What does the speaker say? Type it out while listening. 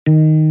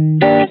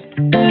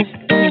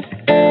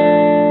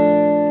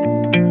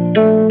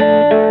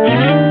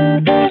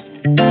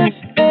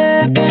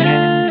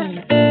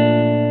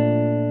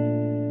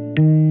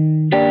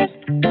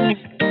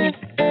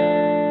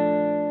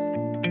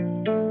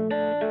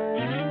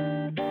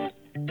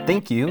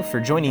Thank you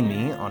for joining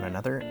me on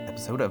another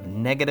episode of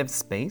Negative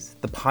Space,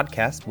 the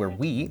podcast where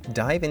we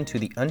dive into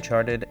the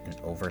uncharted and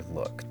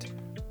overlooked.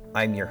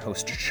 I'm your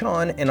host,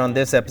 Sean, and on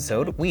this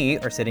episode, we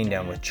are sitting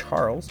down with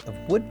Charles of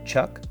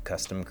Woodchuck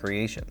Custom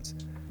Creations.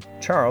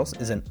 Charles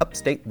is an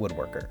upstate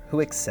woodworker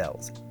who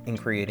excels in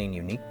creating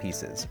unique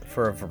pieces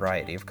for a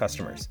variety of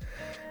customers.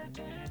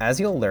 As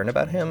you'll learn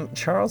about him,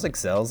 Charles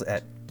excels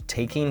at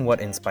taking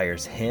what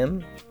inspires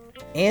him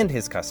and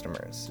his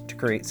customers to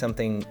create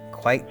something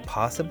quite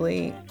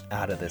possibly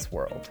out of this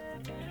world.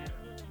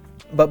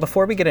 But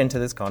before we get into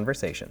this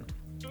conversation,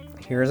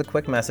 here's a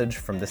quick message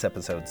from this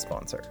episode's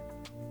sponsor.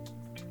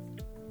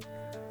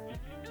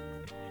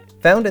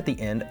 Found at the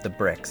end of the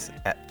bricks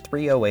at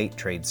 308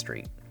 Trade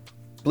Street,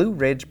 Blue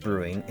Ridge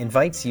Brewing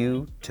invites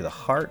you to the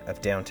heart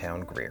of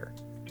downtown Greer.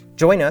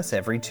 Join us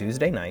every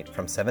Tuesday night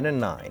from 7 to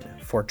 9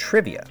 for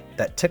trivia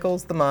that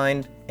tickles the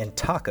mind and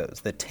tacos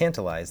that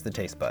tantalize the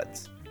taste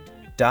buds.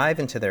 Dive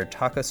into their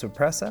Taco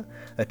Sorpresa,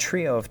 a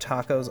trio of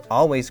tacos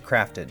always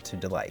crafted to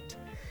delight.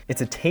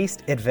 It's a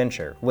taste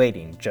adventure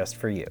waiting just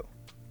for you.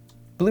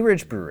 Blue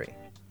Ridge Brewery,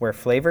 where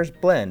flavors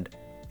blend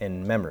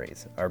and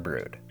memories are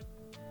brewed.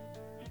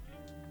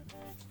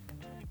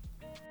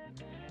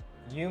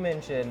 You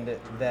mentioned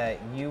that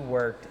you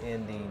worked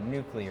in the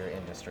nuclear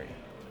industry.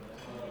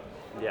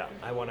 Yeah.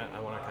 I want to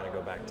kind of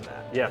go back to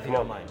that. Yeah, if you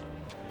don't mind.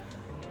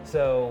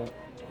 So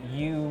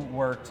you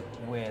worked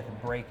with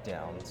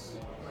breakdowns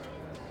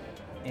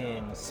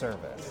in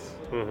service.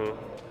 Mm-hmm.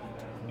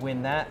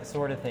 When that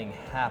sort of thing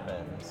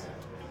happens,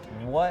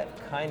 what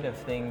kind of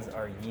things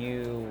are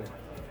you,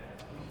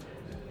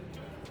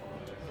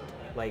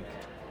 like,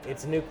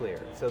 it's nuclear,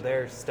 so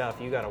there's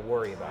stuff you got to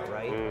worry about,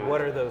 right?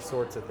 What are those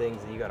sorts of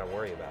things that you got to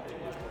worry about?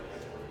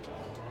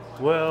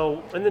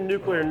 Well, in the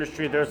nuclear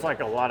industry, there's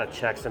like a lot of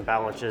checks and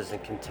balances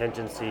and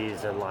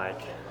contingencies, and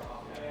like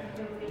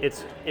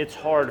it's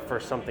hard for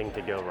something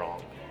to go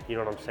wrong. You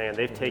know what I'm saying?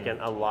 They've taken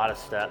a lot of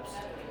steps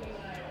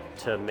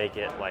to make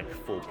it like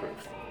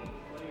foolproof.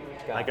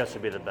 I guess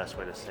would be the best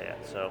way to say it.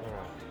 So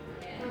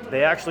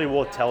they actually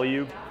will tell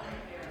you,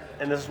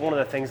 and this is one of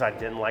the things I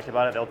didn't like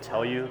about it, they'll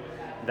tell you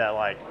that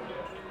like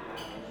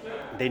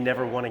they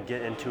never want to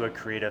get into a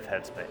creative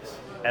headspace,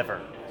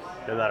 ever,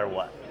 no matter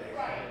what.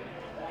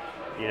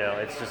 You know,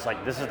 it's just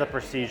like, this is the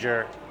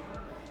procedure,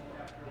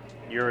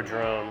 you're a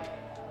drone,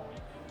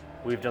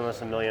 we've done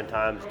this a million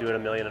times, do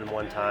it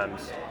 1,000,001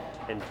 times,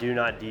 and do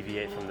not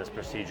deviate from this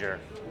procedure.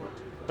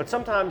 But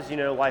sometimes, you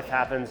know, life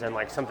happens and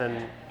like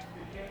something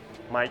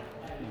might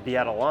be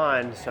out of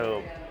line,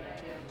 so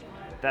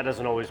that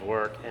doesn't always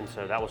work, and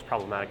so that was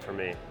problematic for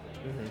me.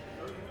 Mm-hmm.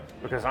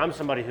 Because I'm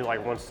somebody who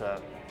like wants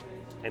to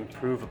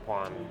improve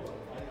upon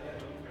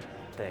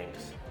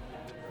things,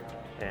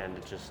 and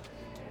it just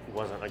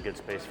wasn't a good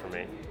space for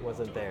me.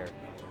 Wasn't there.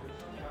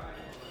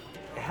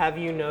 Have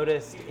you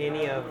noticed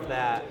any of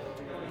that?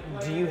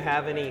 Do you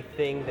have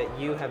anything that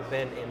you have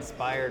been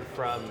inspired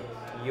from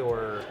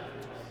your,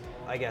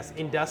 I guess,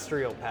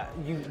 industrial path?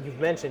 You've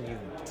mentioned you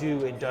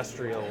do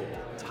industrial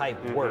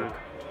type work.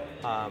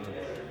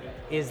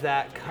 Is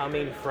that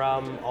coming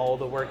from all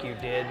the work you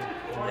did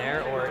in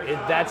there, or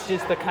that's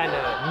just the kind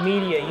of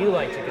media you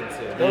like to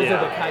consume? Those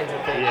are the kinds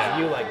of things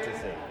you like to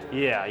see.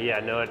 Yeah,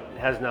 no, it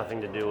has nothing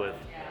to do with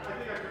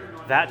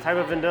that type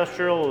of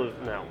industrial,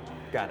 no.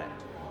 Got it.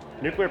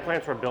 Nuclear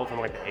plants were built in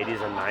like the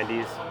 80s and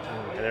 90s,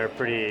 and they're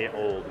pretty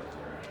old,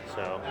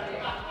 so.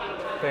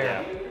 Fair.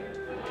 Yeah.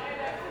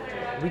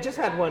 We just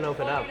had one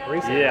open up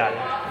recently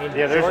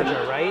in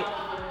Georgia, right?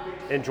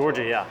 In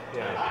Georgia, yeah.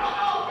 Yeah.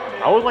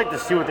 I would like to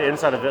see what the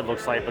inside of it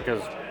looks like,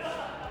 because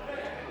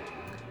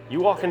you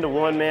walk into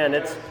one, man,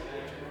 it's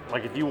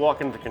like if you walk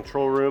into the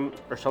control room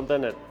or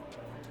something,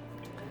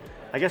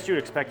 I guess you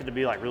would expect it to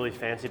be like really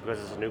fancy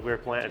because it's a nuclear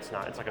plant. It's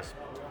not. It's like a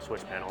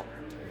switch panel,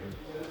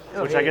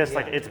 which I guess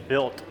like it's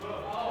built.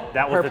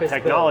 That was the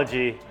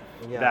technology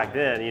back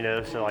then, you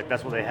know. So like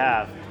that's what they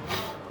have.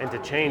 And to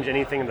change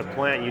anything in the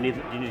plant, you need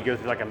to go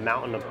through like a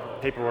mountain of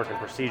paperwork and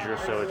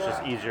procedures. So it's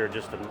just easier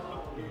just to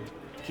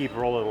keep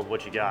rolling with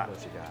what you got.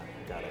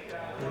 Got it.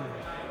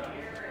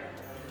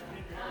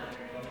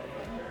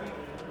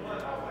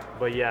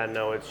 But yeah,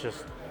 no, it's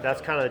just,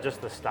 that's kind of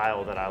just the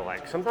style that I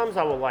like. Sometimes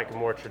I would like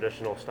more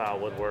traditional style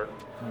woodwork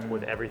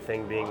with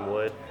everything being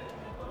wood.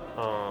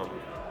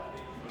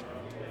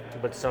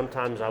 But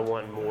sometimes I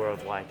want more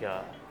of like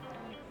an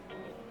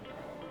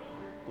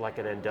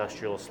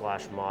industrial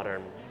 /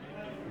 modern,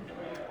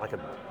 like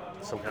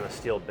some kind of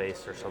steel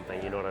base or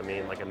something, you know what I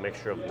mean? Like a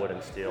mixture of wood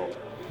and steel.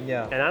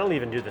 Yeah. And I don't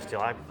even do the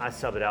steel. I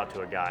sub it out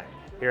to a guy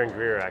here in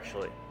Greer,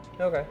 actually.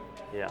 Okay.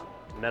 Yeah,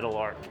 Metal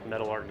Art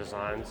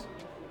Designs.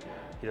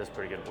 He does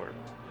pretty good work.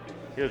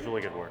 He does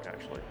really good work,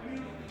 actually.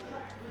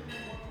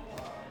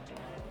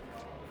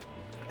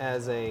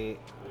 As a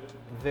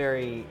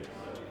very,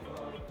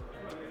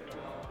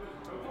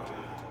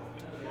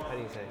 how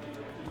do you say?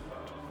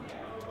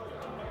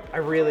 I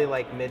really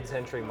like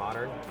mid-century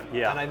modern.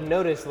 Yeah. And I've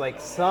noticed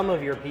like some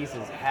of your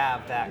pieces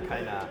have that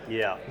kind of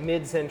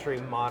mid-century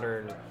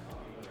modern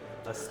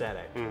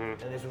aesthetic.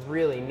 Mm-hmm. And it's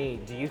really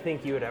neat. Do you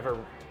think you would ever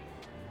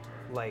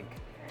like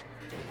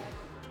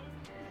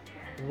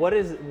What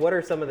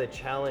are some of the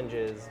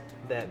challenges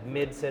that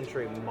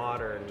mid-century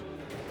modern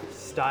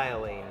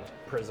styling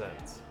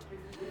presents?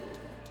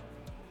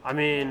 I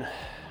mean,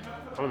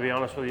 I'm gonna be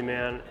honest with you,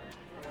 man.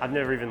 I've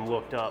never even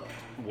looked up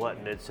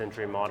what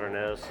mid-century modern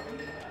is.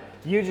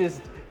 You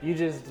just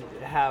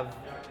have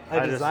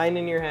a design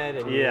in your head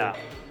and you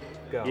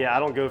go. Yeah, I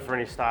don't go for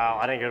any style.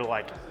 I didn't go to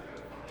like.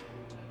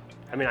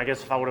 I mean, I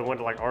guess if I would have went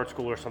to like art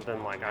school or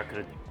something, like I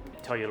could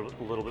tell you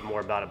a little bit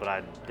more about it, but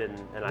I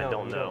didn't, and I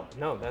don't know.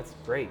 No, that's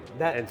great.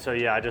 And so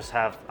yeah,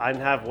 I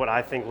have what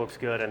I think looks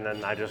good, and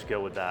then I just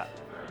go with that.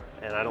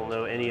 And I don't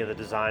know any of the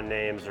design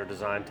names or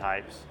design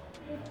types.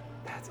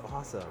 That's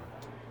awesome.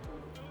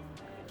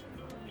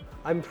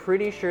 I'm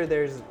pretty sure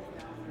there's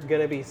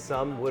gonna be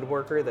some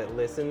woodworker that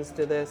listens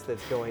to this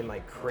that's going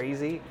like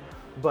crazy,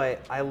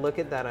 but I look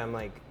at that, I'm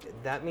like,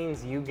 that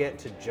means you get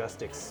to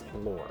just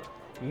explore.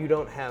 You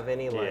don't have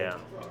any like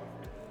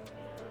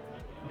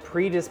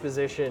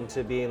predisposition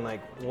to being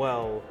like,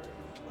 well,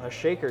 a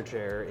shaker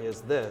chair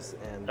is this,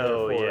 and I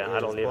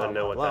don't even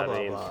know what that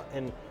means.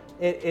 And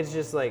it's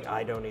just like,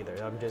 I don't either.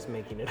 I'm just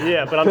making it up.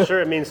 Yeah, but I'm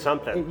sure it means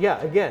something.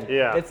 Yeah.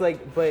 It's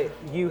like, but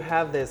you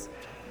have this,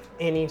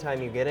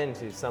 anytime you get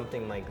into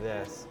something like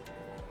this,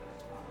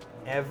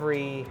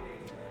 every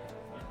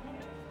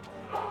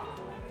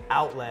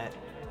outlet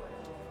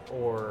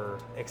or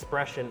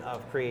expression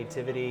of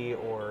creativity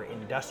or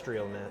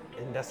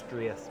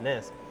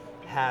industriousness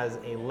has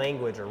a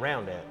language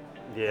around it.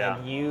 Yeah.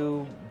 And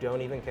you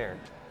don't even care.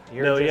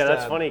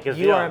 That's funny because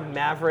you are a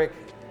maverick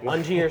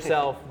unto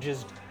yourself,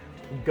 just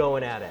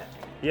going at it.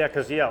 Yeah,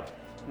 because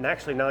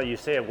actually now that you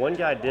say it, one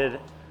guy did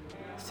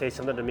say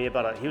something to me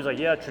about it. He was like,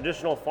 yeah,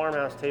 traditional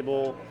farmhouse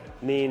table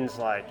means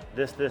like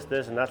this,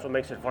 and that's what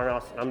makes it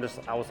farmhouse. And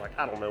I was like,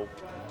 I don't know,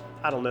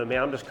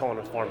 man. I'm just calling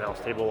it a farmhouse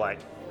table. Like,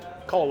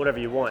 call it whatever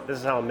you want. This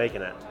is how I'm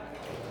making it.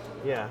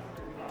 Yeah.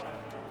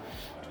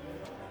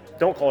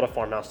 Don't call it a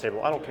farmhouse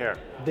table. I don't care.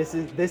 This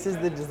is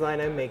the design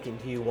I'm making.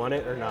 Do you want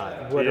it or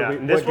not?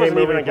 This wasn't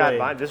even a guy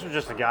buying. This was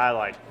just a guy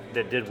like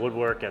that did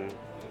woodwork and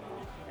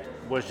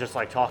was just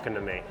like talking to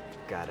me.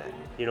 Got it.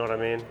 You know what I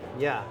mean?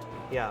 Yeah.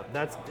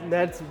 That's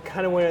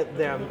kind of where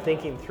I'm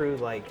thinking through.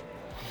 Like,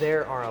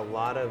 there are a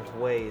lot of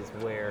ways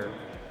where,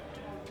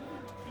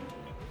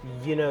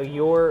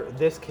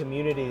 this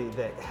community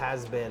that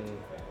has been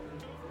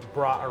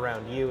brought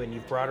around you and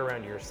you've brought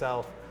around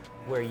yourself,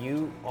 where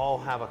you all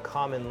have a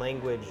common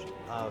language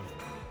of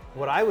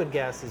what I would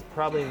guess is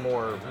probably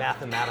more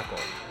mathematical.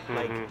 Mm-hmm.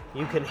 Like,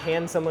 you can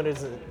hand someone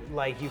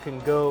you can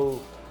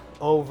go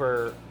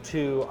over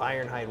to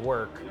Ironhide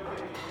Work.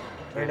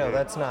 Or no,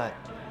 that's not.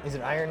 Is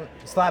it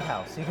Slab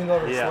House? You can go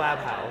over to Slab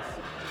House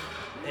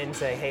and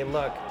say, hey,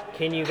 look,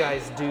 can you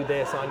guys do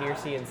this on your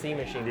CNC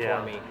machine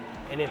for me?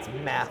 And it's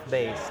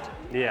math-based.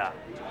 Yeah.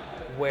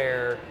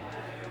 Where,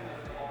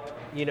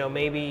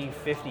 maybe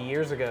 50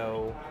 years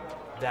ago,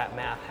 that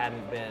math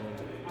hadn't been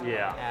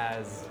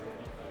as...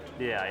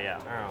 Yeah. I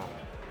don't know.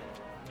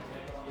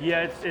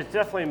 Yeah, it's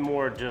definitely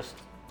more just,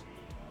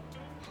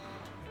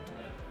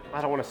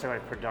 I don't want to say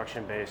like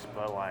production based,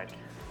 but like,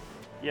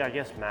 I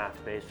guess math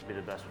based would be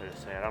the best way to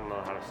say it. I don't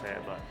know how to say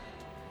it, but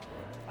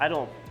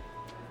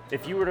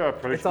if you were to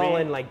approach me... It's all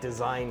in like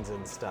designs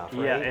and stuff,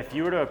 right? Yeah, if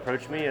you were to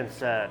approach me and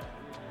said,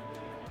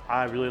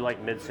 I really like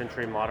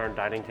mid-century modern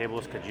dining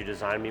tables, could you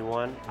design me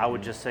one? I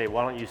would just say,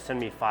 why don't you send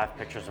me 5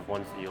 pictures of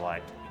ones that you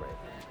like? Right.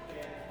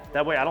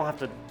 That way I don't have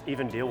to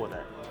even deal with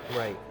it.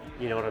 Right.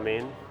 You know what I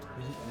mean?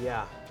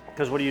 Yeah.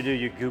 Because what do?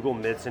 You Google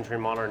mid-century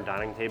modern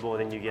dining table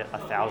and then you get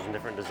 1,000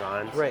 different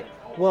designs. Right.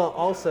 Well,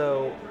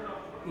 also,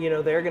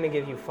 they're going to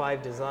give you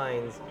 5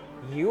 designs.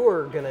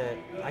 You're going to,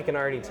 I can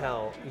already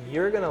tell,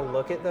 you're going to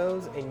look at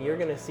those and you're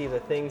going to see the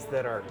things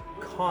that are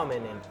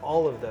common in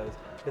all of those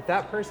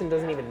that person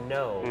doesn't even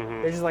know.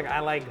 Mm-hmm. They're just like,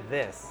 I like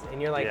this.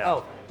 And you're like,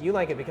 oh, you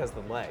like it because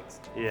of the legs.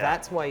 Yeah.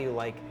 That's why you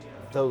like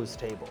those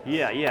tables.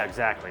 Yeah,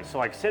 exactly. So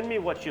like, send me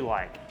what you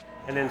like.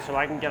 And then so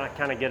I can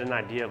kind of get an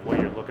idea of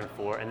what you're looking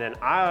for. And then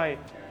I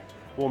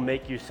will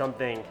make you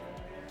something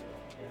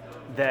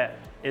that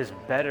is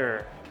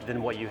better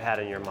than what you had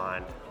in your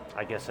mind,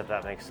 I guess, if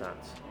that makes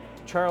sense.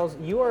 Charles,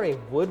 you are a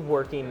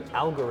woodworking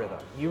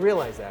algorithm. You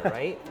realize that,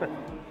 right?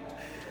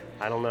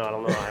 I don't know.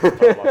 I haven't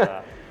thought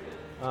about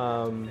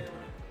that.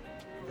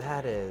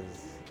 That is...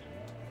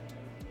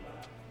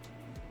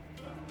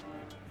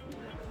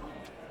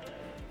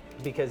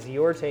 Because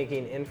you're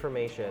taking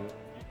information,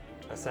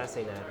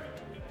 assessing it,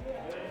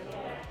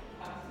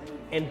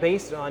 and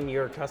based on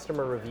your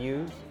customer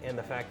reviews and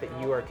the fact that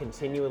you are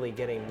continually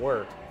getting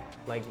work,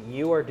 like,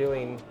 you are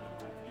doing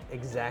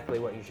exactly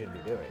what you should be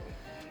doing.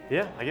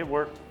 Yeah, I get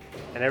work,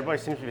 and everybody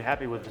seems to be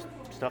happy with the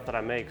stuff that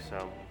I make,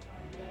 so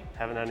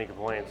haven't had any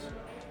complaints.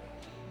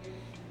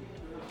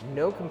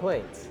 No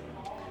complaints?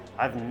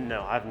 I've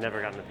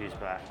never gotten a piece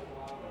back.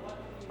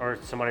 Or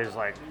somebody's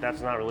like,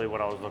 that's not really what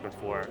I was looking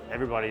for.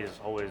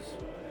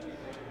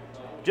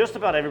 Just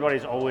about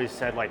everybody's always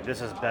said, like,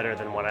 this is better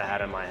than what I had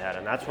in my head,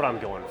 and that's what I'm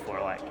going for,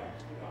 like.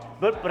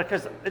 But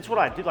because it's what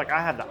I do, like, I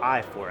have the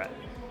eye for it.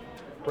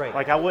 Right.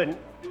 Like, I wouldn't,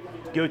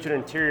 go to an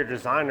interior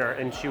designer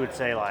and she would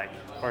say like,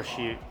 or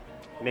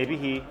maybe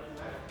he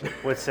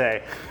would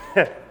say,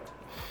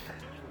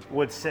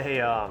 what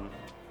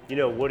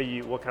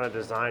kind of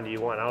design do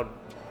you want? I would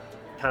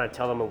kind of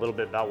tell them a little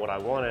bit about what I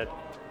wanted,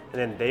 and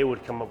then they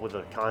would come up with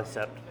a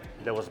concept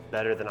that was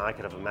better than I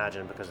could have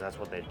imagined because that's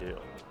what they do.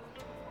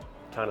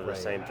 Kind of the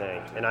same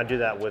thing. And I do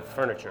that with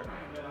furniture.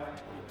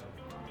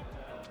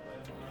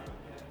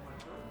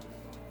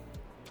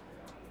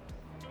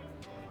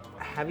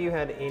 Have you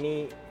had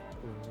any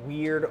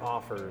weird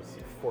offers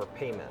for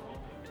payment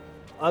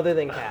other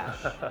than cash?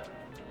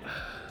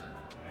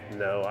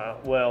 No,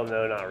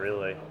 no, not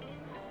really.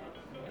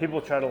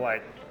 People try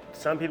to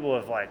some people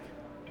have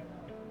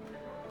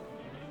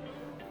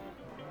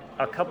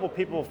a couple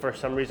people for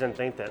some reason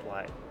think that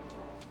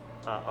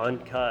an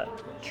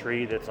uncut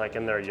tree that's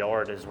in their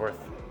yard is worth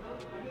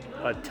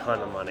a ton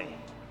of money.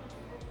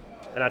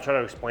 And I try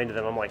to explain to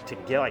them, I'm like, to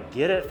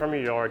get it from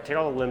your yard, take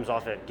all the limbs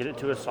off it, get it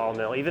to a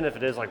sawmill, even if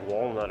it is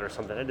walnut or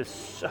something, it is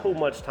so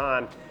much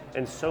time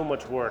and so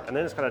much work, and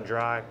then it's kind of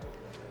dry.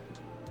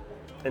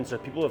 And so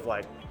people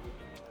have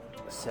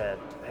said,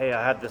 hey,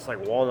 I had this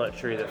walnut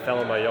tree that fell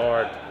in my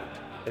yard.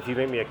 If you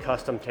make me a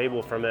custom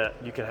table from it,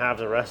 you can have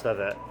the rest of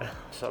it.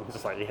 So I'm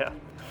just yeah,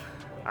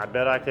 I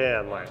bet I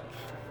can.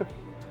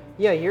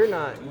 Yeah, you're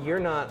not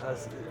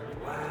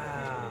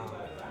wow.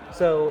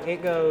 So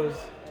it goes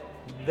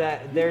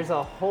that there's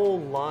a whole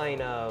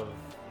line of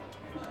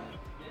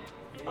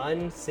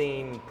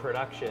unseen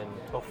production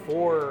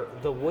before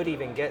the wood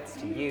even gets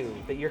to you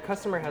that your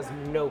customer has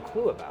no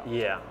clue about.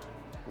 Yeah.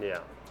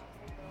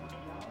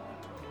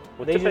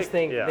 Well, they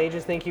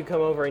just think you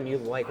come over and you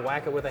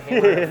whack it with a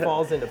hammer and it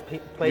falls into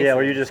place. Yeah,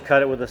 or you just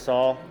cut it with a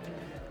saw.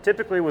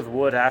 Typically with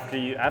wood, after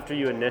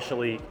you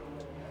initially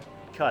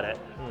cut it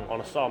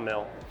on a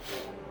sawmill,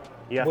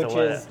 you have to let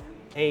it. Which is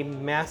a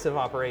massive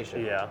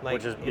operation. Yeah,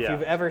 if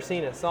you've ever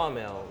seen a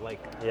sawmill,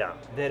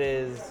 that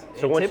is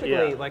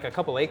typically a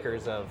couple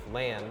acres of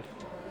land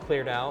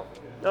cleared out.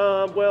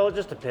 Well, it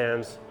just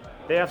depends.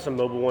 They have some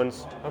mobile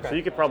ones, okay. So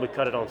you could probably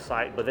cut it on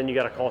site, but then you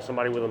got to call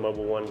somebody with a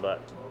mobile one. But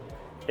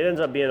it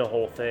ends up being a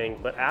whole thing.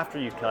 But after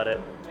you cut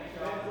it,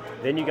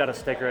 then you got to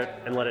sticker it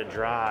and let it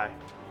dry.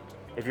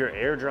 If you're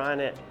air drying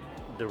it,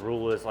 the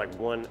rule is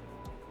 1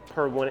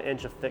 per 1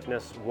 inch of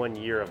thickness, 1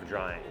 year of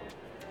drying.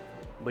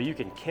 But you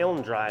can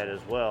kiln dry it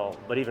as well,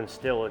 but even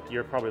still,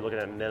 you're probably looking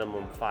at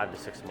minimum 5 to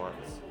 6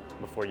 months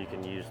before you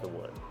can use the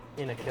wood.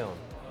 In a kiln.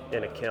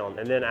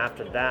 And then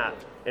after that,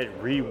 it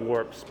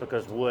re-warps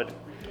because wood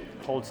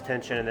holds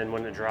tension, and then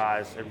when it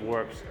dries, it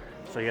warps.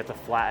 So you have to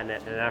flatten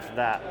it, and after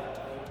that,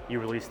 you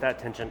release that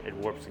tension, it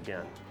warps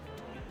again.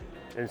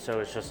 And so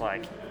it's just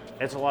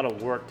it's a lot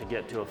of work to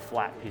get to a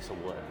flat piece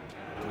of wood.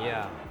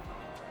 Yeah.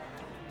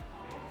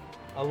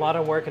 A lot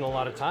of work and a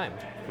lot of time.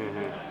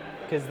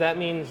 Because that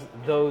means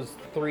those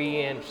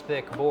 3-inch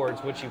thick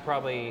boards, which you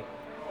probably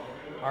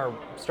are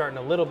starting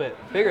a little bit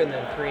bigger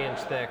than 3-inch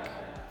thick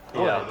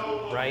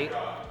wood, right?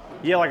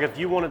 Yeah, if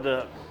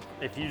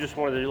you just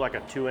wanted to do a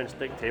 2-inch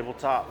thick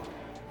tabletop,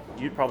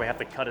 you'd probably have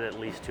to cut it at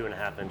least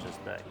 2.5 inches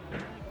thick.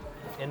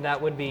 And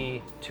that would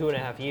be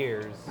 2.5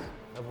 years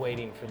of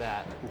waiting for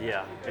that.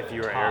 Yeah, if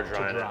you were air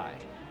drying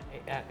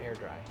it. Air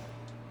dry.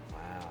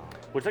 Wow.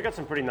 Which I got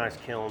some pretty nice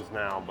kilns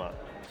now, but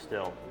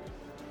still.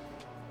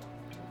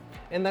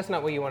 And that's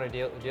not what you want to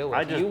deal with.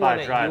 I just you buy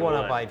want dry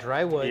wood. to buy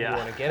dry wood, Yeah. you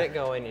want to get it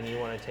going, and you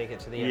want to take it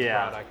to the end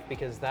product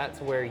because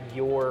that's where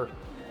your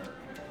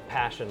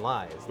passion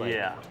lies.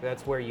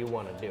 That's where you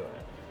want to do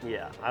it.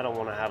 Yeah, I don't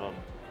want to have a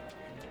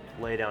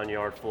lay down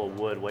yard full of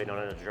wood waiting on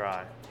it to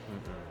dry.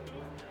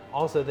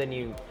 Also, then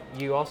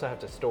you also have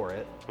to store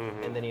it,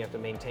 and then you have to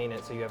maintain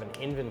it, so you have an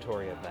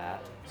inventory of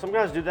that. Some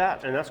guys do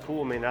that, and that's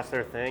cool. I mean, that's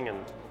their thing,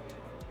 and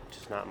it's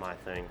just not my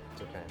thing.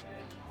 It's okay.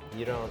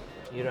 You don't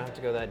have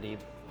to go that deep.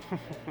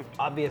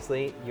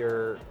 Obviously,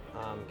 your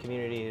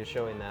community is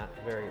showing that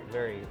very,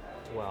 very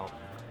well.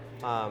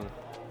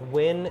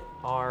 When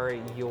are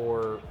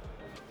your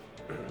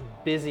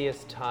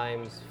busiest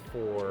times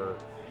for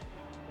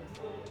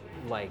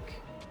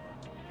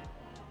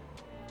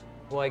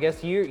well, I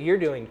guess you're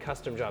doing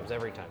custom jobs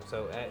every time,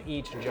 so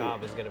each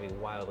job is going to be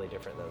wildly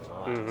different than the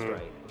last,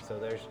 right? So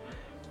there's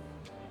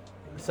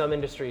some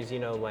industries,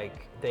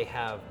 they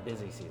have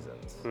busy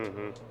seasons.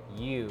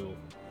 You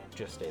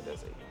just stay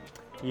busy.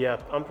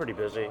 Yeah, I'm pretty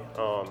busy.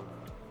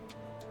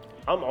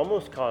 I'm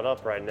almost caught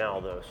up right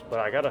now, though, but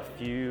I got a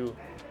few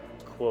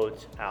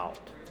quotes out,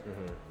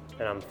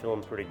 and I'm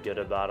feeling pretty good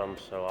about them,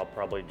 so I'll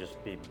probably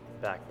just be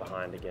back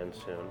behind again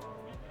soon,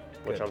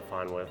 which I'm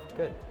fine with.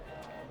 Good.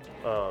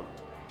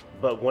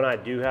 But when I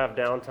do have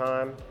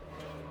downtime,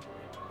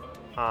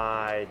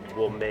 I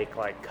will make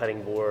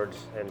cutting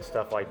boards and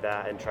stuff like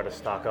that and try to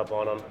stock up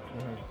on them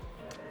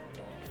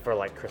for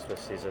Christmas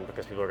season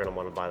because people are going to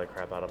want to buy the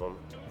crap out of them.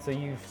 So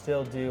you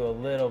still do a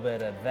little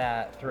bit of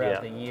that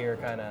throughout the year,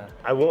 kind of?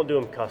 I won't do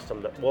them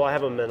custom. Well, I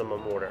have a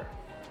minimum order.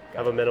 I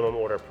have a minimum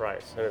order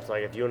price. And it's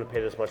if you want to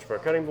pay this much for a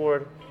cutting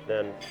board,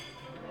 then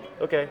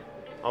okay,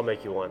 I'll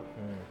make you one.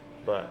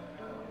 But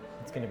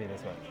it's going to be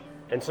this much.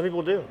 And some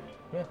people do.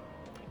 Yeah.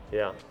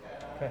 Yeah.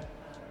 Okay.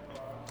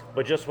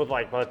 But just with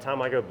like, by the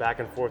time I go back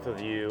and forth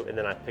with you, and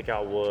then I pick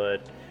out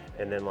wood,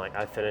 and then like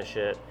I finish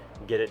it,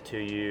 get it to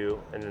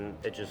you, and then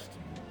it just,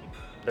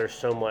 there's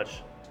so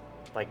much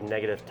like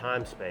negative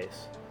time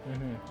space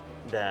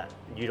that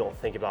you don't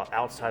think about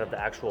outside of the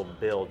actual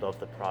build of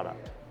the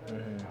product.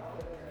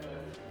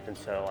 And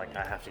so like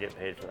I have to get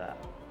paid for that.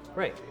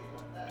 Right,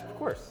 of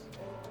course,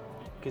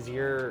 because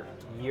your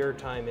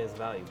time is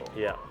valuable.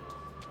 Yeah.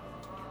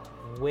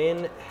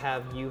 When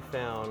have you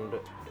found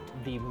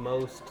the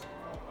most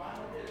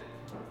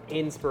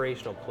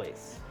inspirational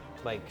place?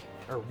 Like,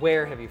 or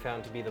where have you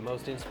found to be the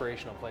most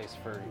inspirational place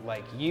for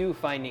like you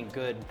finding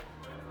good?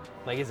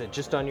 Like, is it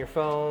just on your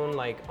phone,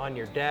 like on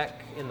your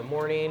deck in the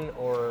morning,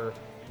 or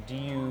do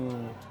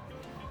you,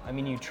 I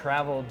mean, you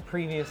traveled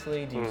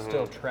previously, do you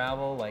still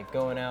travel, like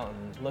going out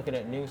and looking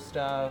at new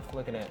stuff,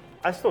 looking at?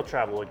 I still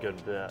travel a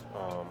good bit,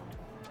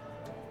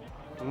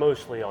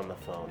 mostly on the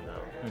phone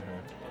though.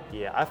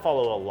 Yeah, I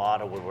follow a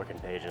lot of woodworking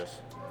pages.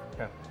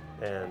 Okay.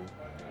 And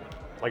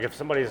like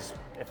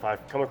if I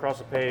come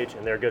across a page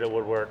and they're good at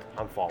woodwork,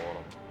 I'm following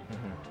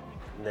them.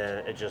 And then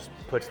it just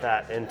puts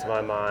that into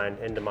my mind,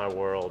 into my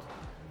world.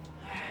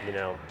 You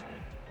know,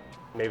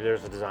 maybe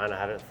there's a design I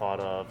haven't thought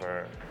of,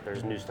 or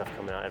there's new stuff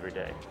coming out every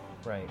day.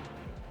 Right.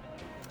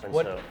 And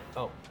What? so,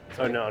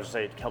 Oh, no, I'll just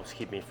say it helps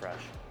keep me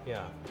fresh.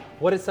 yeah.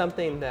 What is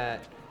something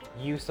that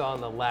you saw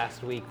in the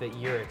last week that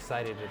you're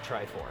excited to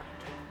try for?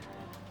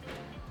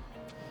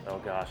 Oh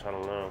gosh, I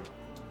don't know.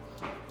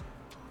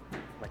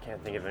 I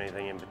can't think of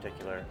anything in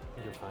particular.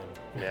 You're fine.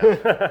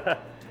 Yeah.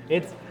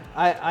 It's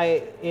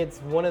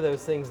one of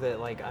those things that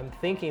like I'm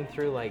thinking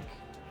through like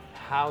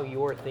how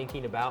you're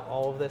thinking about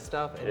all of this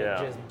stuff, and it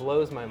just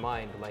blows my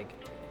mind. Like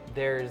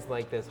there's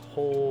like this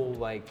whole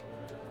like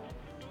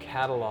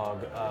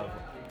catalog of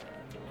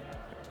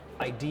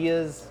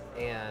ideas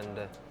and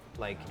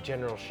like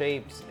general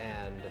shapes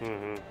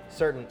and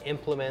certain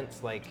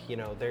implements. Like, you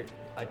know,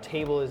 a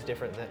table is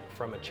different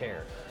from a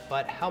chair,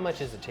 but how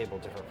much is a table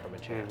different from a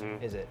chair?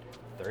 Is it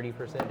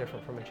 30%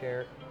 different from a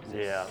chair? Is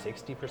it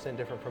 60%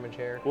 different from a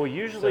chair? Well,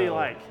 usually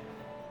like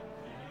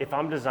if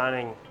I'm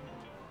designing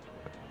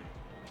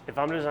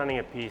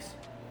a piece,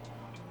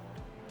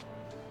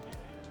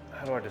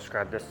 how do I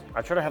describe this?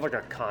 I try to have like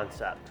a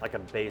concept, like a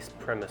base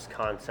premise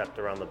concept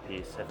around the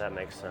piece, if that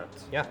makes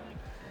sense. Yeah.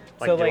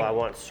 Like, So, do like- I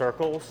want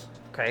circles?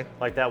 Okay.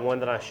 Like that one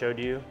that I showed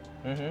you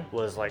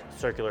was like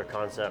circular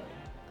concept,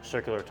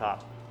 circular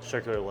top,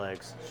 circular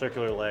legs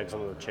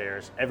on the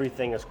chairs.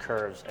 Everything is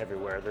curves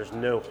everywhere. There's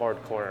no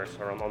hard corners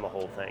on the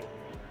whole thing.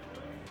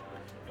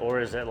 Or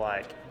is it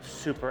like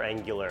super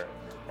angular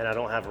and I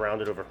don't have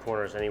rounded over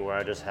corners anywhere,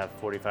 I just have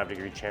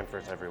 45-degree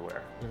chamfers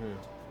everywhere.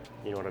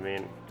 You know what I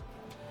mean?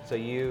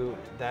 So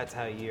that's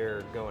how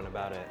you're going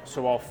about it.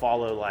 So I'll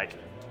follow like,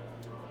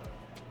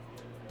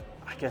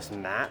 I guess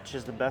match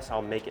is the best.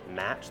 I'll make it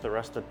match the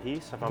rest of the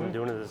piece if I'm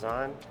doing a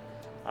design.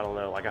 I don't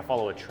know, like I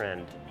follow a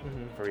trend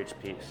for each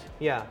piece.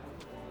 Yeah.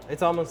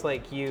 It's almost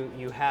like you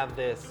have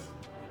this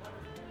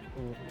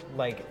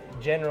like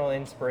general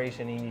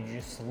inspiration and you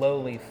just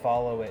slowly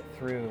follow it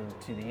through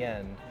to the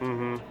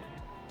end.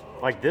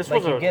 Like this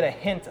Like was you get a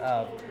hint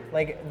of,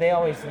 like they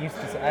always used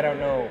to say, I don't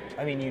know,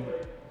 I mean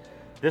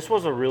This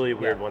was a really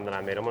weird one that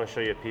I made. I'm gonna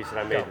show you a piece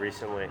that I made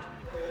recently.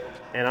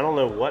 And I don't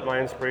know what my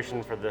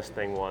inspiration for this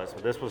thing was,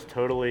 but this was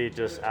totally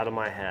just out of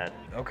my head.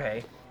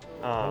 Okay.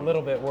 I'm a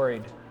little bit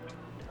worried.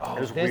 It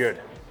was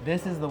weird.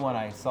 This is the one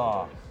I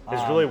saw.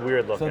 It's really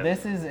weird looking. So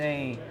this is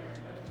it's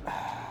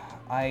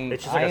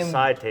just like a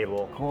side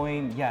table.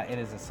 It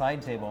is a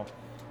side table,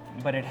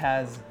 but it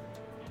has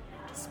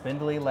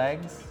spindly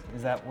legs.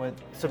 Is that what?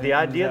 So the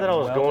idea that I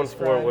was going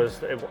for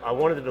was, I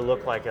wanted it to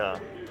look like a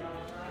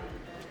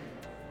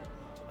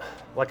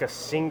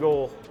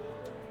single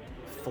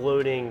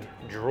floating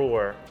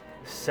drawer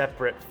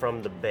separate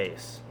from the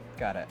base.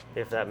 Got it.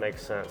 If that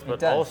makes sense.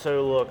 But does.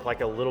 also look like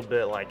a little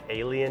bit like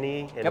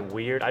alien-y and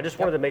weird. I just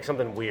wanted to make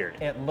something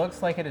weird. It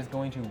looks like it is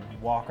going to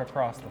walk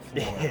across the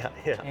floor.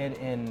 Yeah.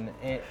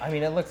 I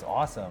mean, it looks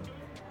awesome,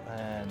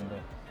 and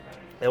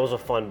It was a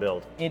fun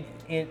build. it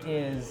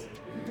is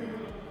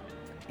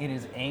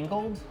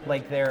angled.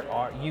 Like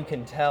you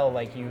can tell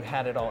like you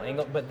had it all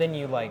angled, but then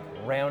you like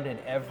rounded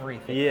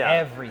everything. Yeah.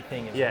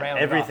 Everything is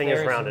rounded. Everything off. is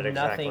There's rounded,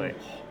 nothing,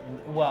 exactly.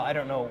 Well, I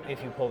don't know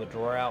if you pull the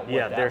drawer out what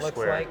they're that looks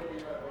square. like,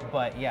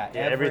 but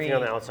everything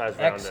on the outside is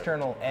rounded.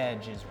 External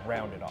edge is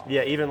rounded off.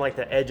 Yeah, even like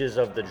the edges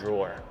of the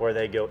drawer where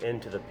they go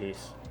into the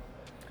piece,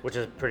 which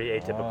is pretty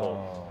atypical.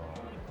 Oh.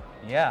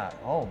 Yeah.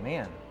 Oh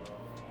man.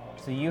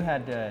 So you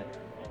had to.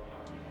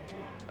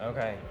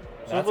 Okay.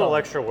 So it's a little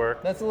extra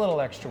work. That's a little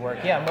extra work.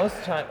 Yeah. Most of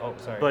the time. Oh,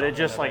 sorry. But it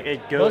just like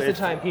it goes. Most of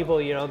the time, people,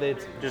 they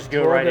just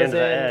go right into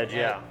the edge. at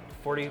Yeah.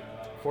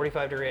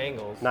 45 degree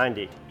angles.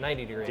 90.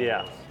 90 degree Yeah.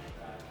 angles.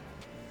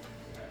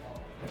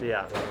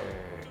 Yeah.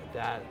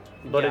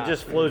 But it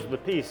just flows with the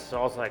piece. So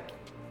I was like,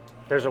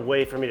 there's a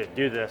way for me to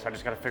do this. I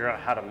just got to figure out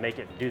how to make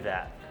it do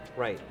that.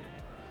 Right.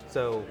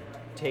 So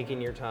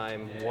taking your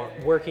time,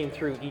 working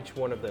through each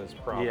one of those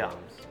problems.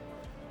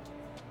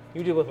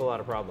 You deal with a lot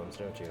of problems,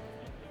 don't you?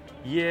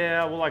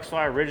 Yeah, well, like, so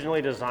I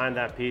originally designed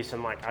that piece,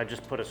 and like I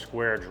just put a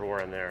square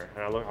drawer in there,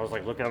 and I was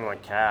like looking at it on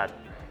CAD,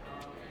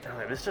 and I'm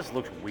like, this just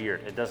looks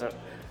weird.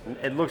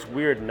 It looks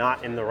weird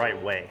not in the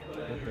right way.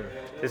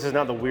 This is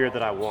not the weird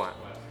that I want.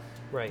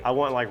 Right. I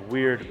want like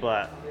weird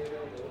but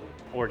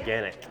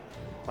organic,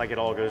 like it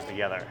all goes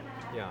together.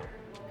 Yeah.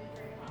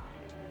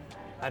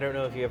 I don't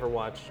know if you ever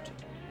watched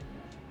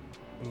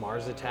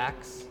Mars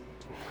Attacks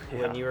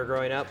when you were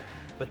growing up,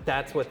 but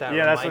that's what that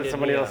Yeah, that's reminded what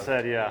somebody me else of.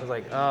 said, yeah. I was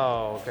like,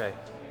 oh, okay.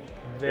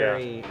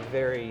 Very,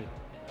 very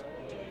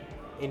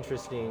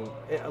interesting.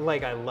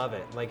 Like, I love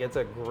it. Like, it's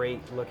a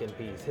great looking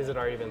piece. Has it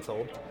already been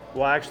sold?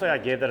 Well, actually, I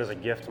gave that as a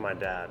gift to my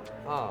dad.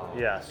 Oh.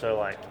 Yeah, so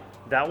like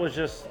that was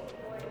just,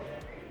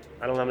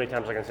 I don't know how many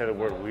times I can say the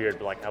word weird,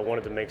 but like I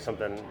wanted to make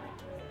something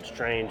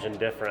strange and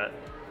different.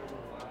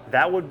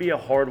 That would be a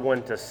hard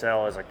one to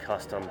sell as a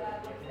custom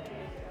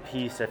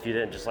piece if you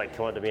didn't just like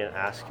come up to me and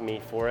ask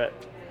me for it,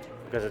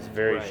 because it's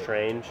very Right.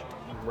 strange.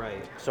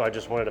 Right. So I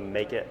just wanted to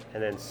make it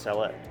and then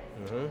sell it.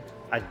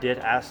 I did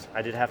have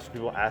some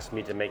people ask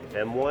me to make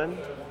them one,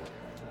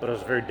 but it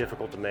was very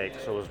difficult to make,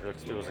 so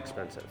it was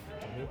expensive.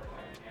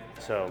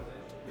 So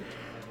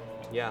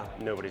Yeah.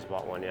 nobody's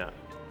bought one yet.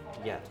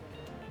 Yeah.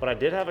 But I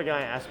did have a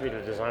guy ask me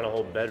to design a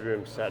whole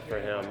bedroom set for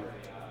him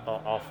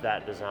off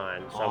that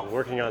design. So I'm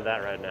working on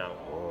that right now.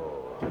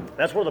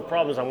 That's one of the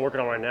problems I'm working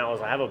on right now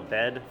is I have a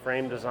bed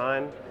frame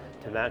design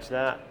to match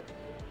that,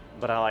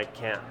 but I like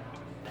can't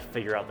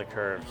figure out the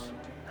curves,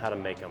 how to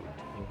make them,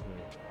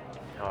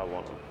 how I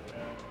want them.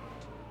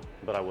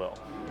 But I will.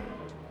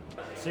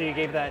 So you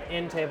gave that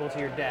end table to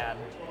your dad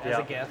as Yeah.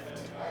 a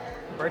gift.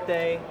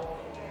 Birthday,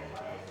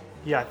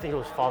 Yeah, I think it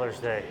was Father's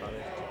Day.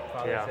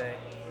 Father's Yeah. Day.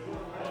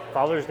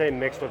 Father's Day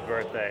mixed with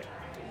birthday.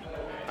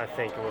 I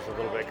think it was a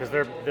little bit because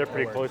they're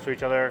pretty works. close to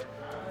each other.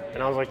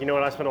 And I was like, you know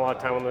what? I spent a lot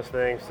of time on this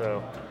thing,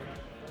 so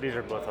these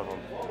are both of them.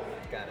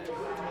 Got it.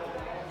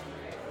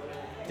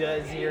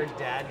 Does your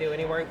dad do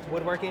any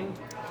woodworking?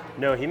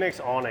 No, he makes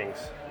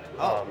awnings.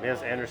 Oh. He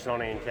has Anderson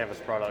Awning and Canvas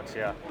Products,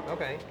 yeah.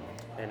 Okay.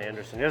 And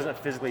Anderson. He doesn't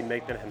physically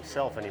make them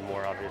himself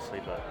anymore,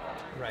 obviously, but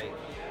Right.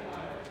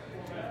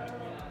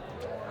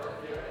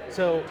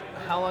 So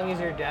how long has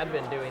your dad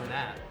been doing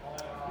that?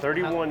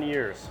 31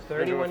 years.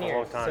 Been doing 31 it for a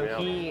years. long time, So yeah.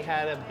 he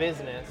had a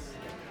business.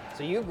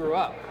 So you grew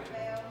up.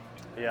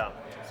 Yeah.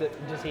 So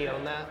does he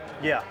own that?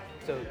 Yeah.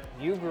 So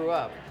you grew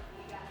up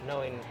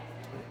knowing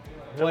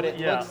what it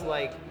Yeah. looks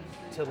like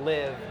to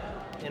live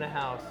in a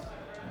house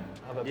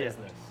of a Yeah.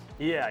 business.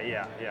 Yeah.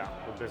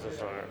 The business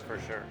owner, for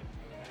sure.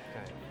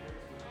 Okay.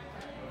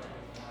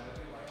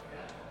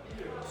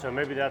 So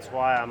maybe that's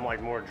why I'm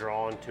like more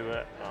drawn to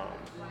it.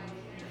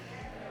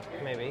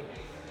 Maybe.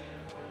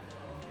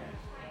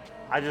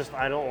 I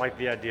don't like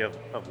the idea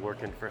of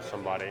working for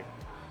somebody.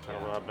 I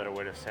don't know a better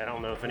way to say it. I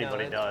don't know if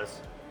anybody it's-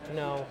 does.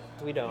 No,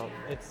 we don't.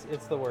 It's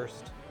the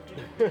worst.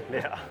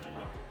 Yeah.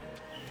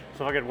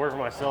 So if I could work for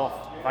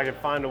myself, if I could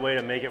find a way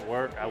to make it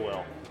work, I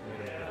will.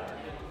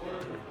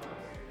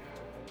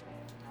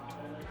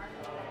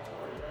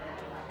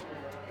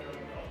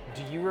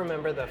 Do you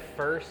remember the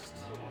first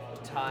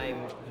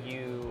time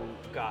you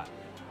got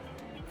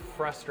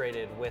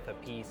frustrated with a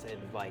piece and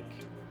like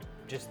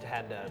just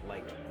had to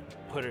like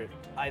put it,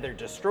 either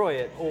destroy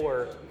it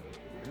or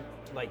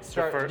like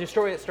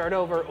destroy it, start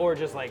over, or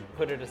just like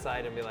put it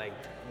aside and be like,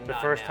 The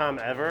 "Not first now." time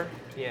ever,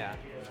 Yeah.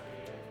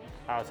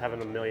 I was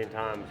having a million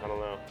times. I don't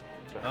know.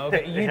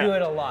 Okay, you do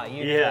it a lot.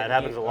 You do Yeah, it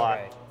happens a lot.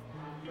 okay.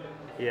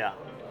 Yeah.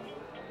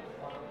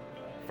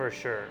 For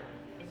sure.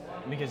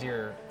 Because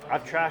you're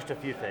I've trashed a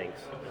few things.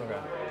 okay.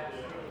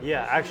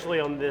 Yeah, actually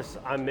on this,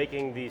 I'm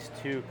making these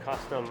two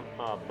custom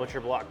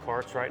butcher block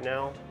carts right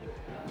now.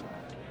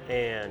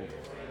 And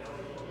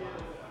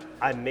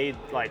I made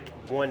like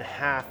one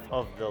half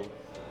of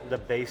the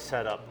base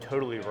setup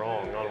totally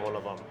wrong on one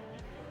of them.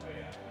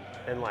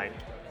 And like,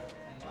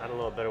 I don't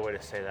know a better way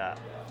to say that.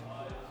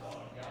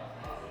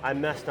 I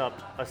messed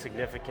up a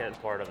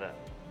significant part of it,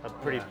 a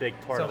pretty big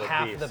part So of the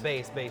half piece. the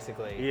base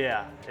basically.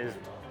 Yeah,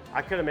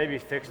 I could have maybe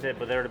fixed it,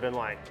 but there would have been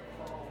like,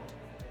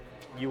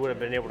 you would have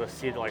been able to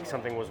see that like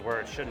something was where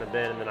it shouldn't have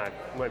been, and then I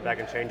went back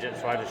and changed it,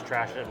 so I just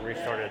trashed it and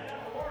restarted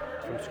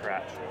from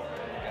scratch.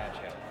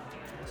 Gotcha.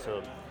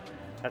 So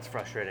that's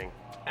frustrating.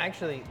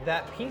 Actually,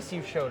 that piece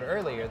you showed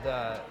earlier,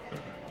 the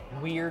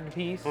weird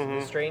piece,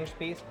 the strange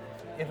piece,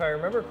 if I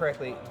remember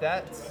correctly,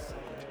 that's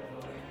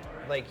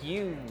like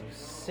you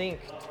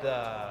synced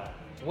the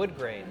wood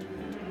grain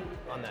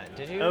on that,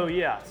 did you? Oh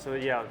yeah, so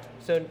yeah,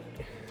 So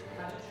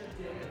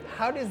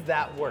how does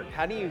that work?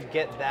 How do you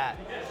get that?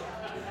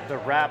 the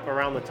wrap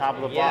around the top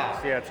of the Yeah.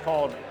 box. Yeah, it's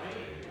called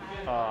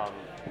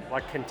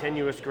like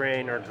continuous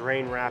grain or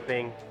grain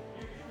wrapping.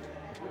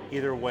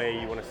 Either way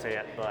you want to say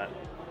it, but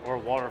or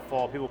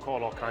waterfall. People call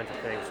it all kinds of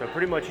things. So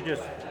pretty much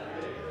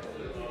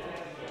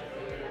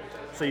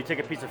so you take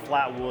a piece of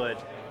flat wood.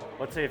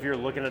 Let's say if you're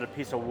looking at a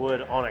piece of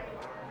wood on a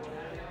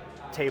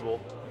table,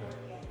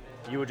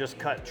 you would just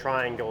cut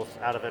triangles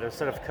out of it.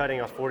 Instead of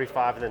cutting a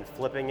 45 and then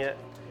flipping it,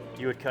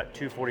 you would cut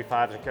two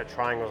 45s and cut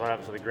triangles out of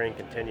it so the grain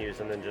continues,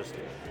 and then just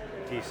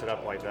piece it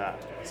up like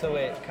that. So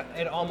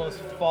it almost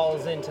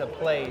falls into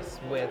place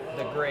with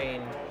the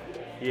grain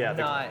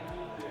not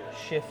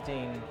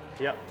shifting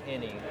Yep.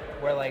 any.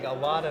 Where like a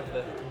lot of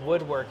the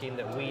woodworking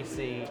that we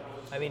see,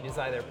 I mean, it's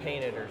either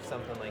painted or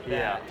something like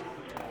that.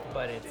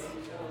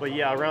 But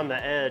yeah, around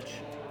the edge,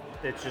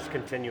 it's just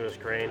continuous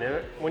grain.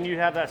 And when you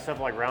have that stuff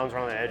like rounds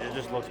around the edge, it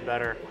just looks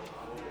better.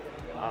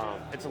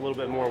 It's a little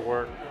bit more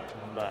work,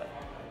 but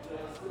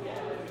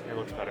it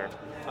looks better.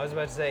 I was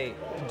about to say,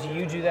 do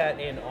you do that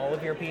in all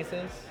of your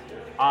pieces?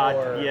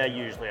 Yeah,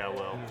 usually I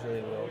will.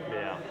 Usually will.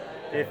 Yeah.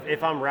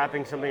 If I'm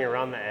wrapping something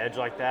around the edge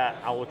like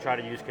that, I will try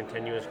to use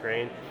continuous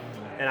grain.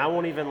 And I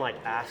won't even like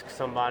ask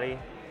somebody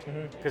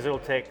because it'll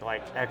take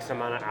like X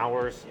amount of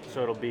hours,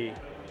 so it'll be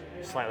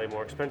slightly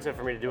more expensive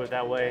for me to do it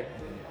that way.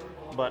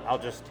 But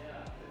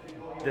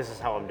this is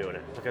how I'm doing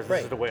it because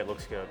this is the way it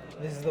looks good.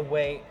 This is the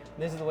way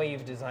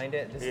you've designed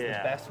it. This is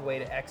the best way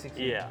to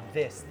execute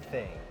this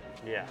thing.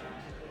 Yeah.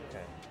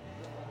 Okay.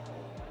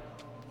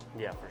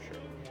 Yeah, for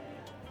sure.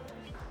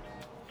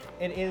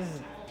 It is,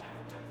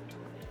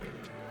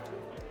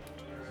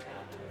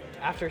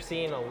 after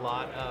seeing a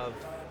lot of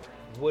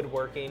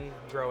woodworking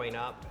growing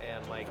up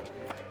and like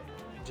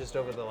just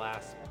over the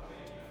last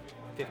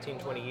 15,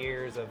 20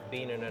 years of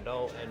being an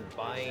adult and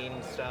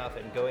buying stuff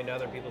and going to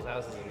other people's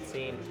houses and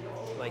seeing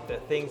like the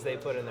things they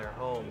put in their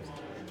homes,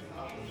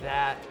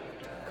 that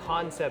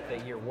concept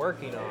that you're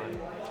working on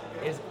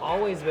has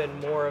always been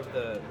more of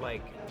the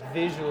like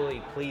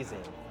visually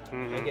pleasing.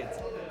 Like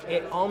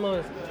it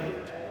almost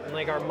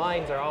like our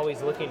minds are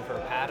always looking for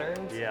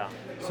patterns. Yeah.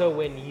 So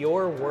when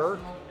your work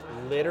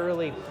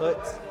literally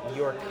puts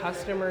your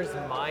customers'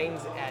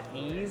 minds at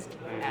ease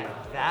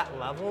at that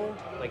level,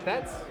 like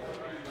that's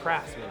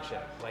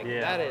craftsmanship. Like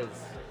that is.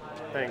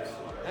 Thanks.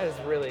 That is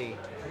really.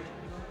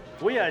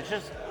 Well, yeah,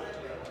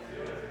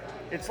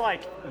 it's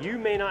like you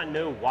may not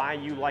know why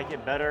you like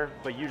it better,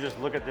 but you just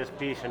look at this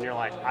piece and you're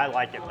like, I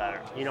like it better.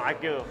 You know,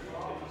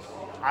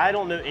 I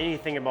don't know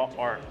anything about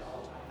art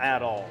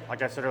at all.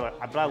 Like I said earlier,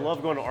 but I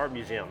love going to art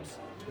museums.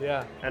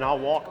 Yeah. And I'll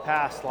walk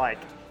past like,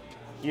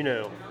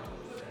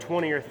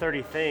 20 or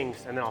 30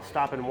 things, and then I'll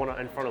stop in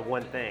front of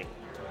one thing.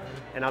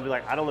 And I'll be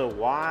like, I don't know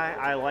why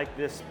I like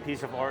this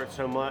piece of art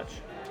so much,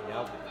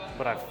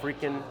 but I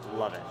freaking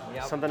love it.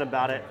 Yep. Something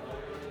about it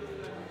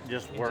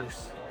just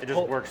works. It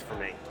just works for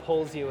me.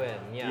 Pulls you in,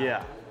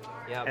 Yeah.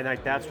 Yep. And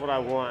like that's what I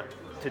want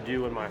to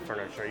do in my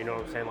furniture. You know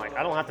what I'm saying? Like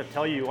I don't have to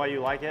tell you why you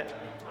like it,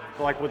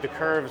 but like with the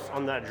curves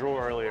on that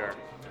drawer earlier,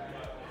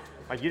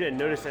 like you didn't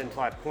notice it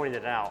until I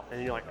pointed it out,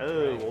 and you're like,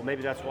 oh, well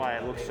maybe that's why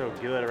it looks so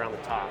good around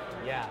the top.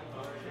 Yeah.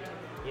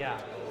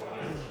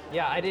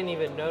 I didn't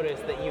even notice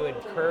that you had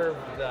curved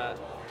the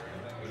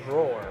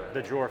drawer.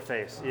 The drawer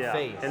face, yeah.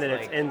 Face, and then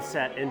like, it's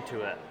inset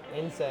into it.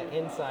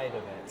 Inside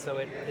of it. So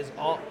it is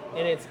all,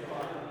 and it's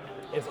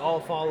all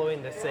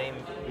following the same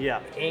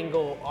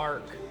angle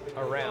arc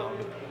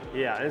around.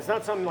 Yeah, and it's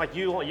not something like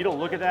you don't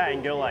look at that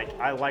and go like,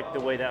 I like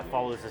the way that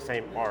follows the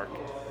same arc.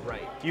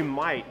 Right. You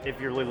might if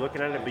you're really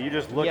looking at it, but you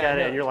just look at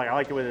it and you're like, I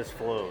like the way this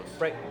flows.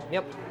 Right.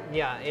 Yep.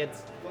 Yeah.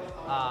 It's.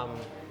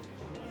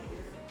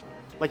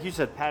 Like you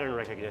said, pattern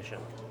recognition.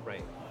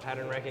 Right.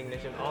 Pattern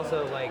recognition.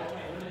 Also, like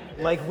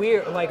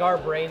our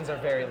brains are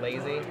very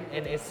lazy,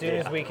 and as soon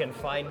as we can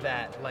find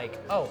that, like,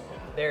 oh,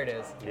 there it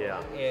is.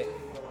 Yeah.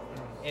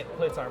 It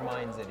puts our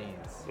minds at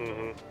ease.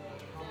 Mm-hmm.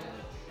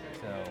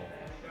 So.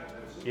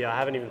 Yeah, I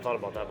haven't even thought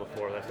about that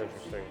before. That's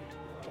interesting.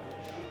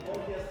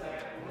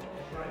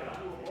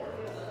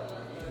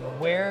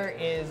 Where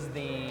is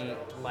the,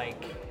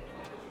 like,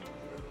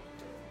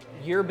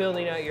 you're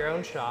building out your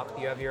own shop,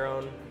 you have your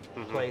own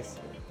place.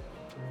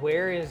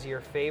 Where is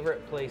your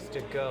favorite place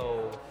to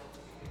go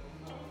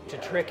to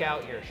trick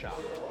out your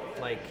shop?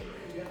 Like,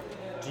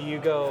 do you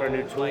go for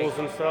new tools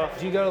and stuff?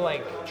 Do you go to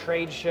like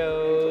trade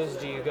shows?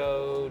 Do you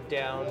go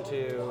down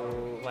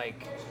to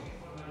like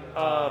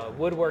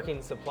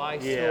woodworking supply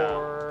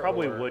store?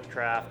 Probably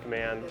Woodcraft,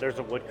 man. There's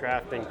a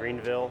Woodcraft in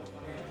Greenville,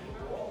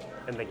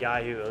 and the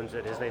guy who owns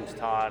it, his name's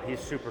Todd. He's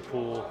super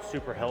cool,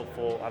 super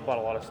helpful. I bought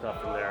a lot of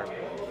stuff from there,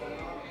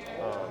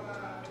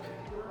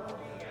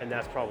 and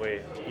that's probably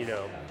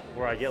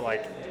where I get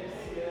like.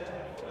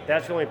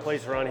 That's the only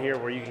place around here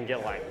where you can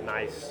get like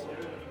nice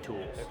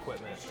tools,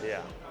 equipment.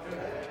 Yeah.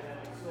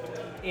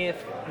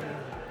 If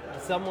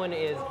someone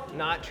is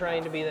not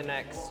trying to be the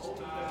next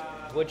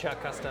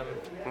Woodchuck Custom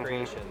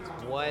Creations,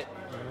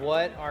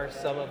 what are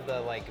some of the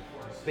like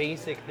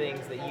basic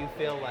things that you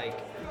feel like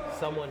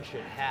someone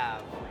should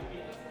have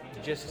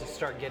just to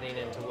start getting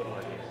into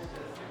woodworking?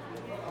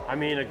 I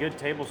mean, a good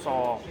table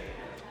saw,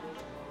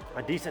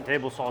 a decent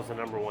table saw is the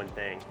number one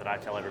thing that I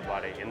tell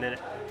everybody. And then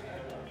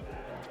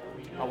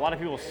a lot of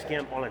people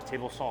skimp on a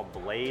table saw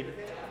blade.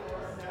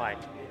 Like,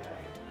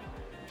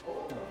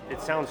 it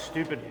sounds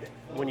stupid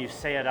when you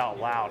say it out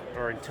loud,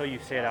 or until you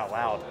say it out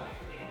loud.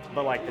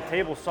 But like the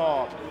table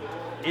saw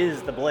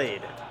is the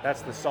blade.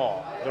 That's the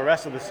saw. The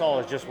rest of the saw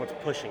is just what's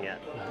pushing it.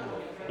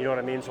 You know what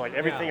I mean? So like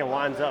everything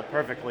aligns up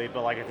perfectly,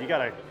 but like if you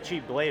got a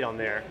cheap blade on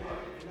there,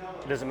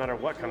 it doesn't matter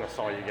what kind of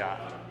saw you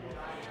got.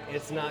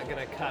 it's not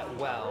gonna cut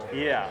well.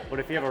 Yeah, but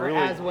if you have a Or really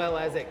as well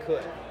as it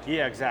could.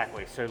 yeah,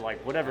 exactly. So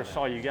like whatever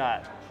saw you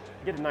got,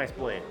 get a nice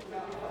blade.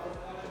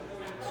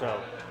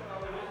 So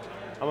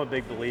I'm a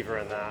big believer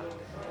in that.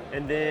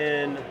 And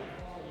then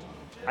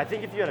I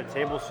think if you had a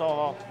table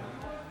saw,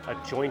 a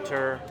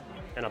jointer,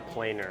 and a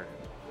planer,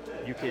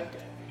 you could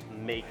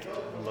make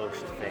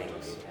most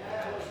things.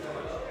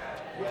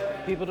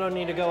 People don't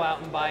need to go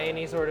out and buy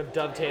any sort of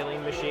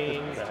dovetailing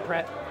machines.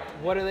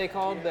 What are they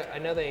called? I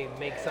know they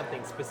make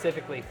something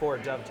specifically for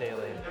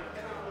dovetailing.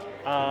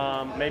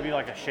 Maybe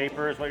like a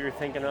shaper is what you're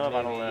thinking of.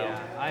 I don't know.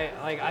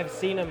 Yeah, I've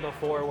seen them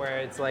before where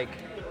it's like,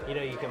 you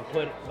know, you can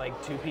put like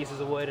 2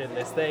 pieces of wood in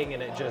this thing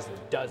and it just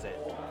does it.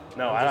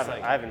 No, I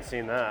haven't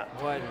seen that.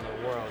 What in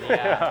the world?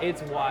 Yeah,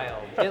 it's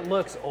wild. It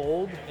looks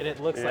old and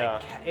it looks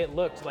like it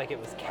looked like it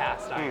was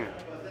cast iron.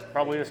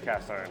 Probably is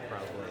cast iron.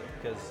 Probably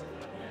because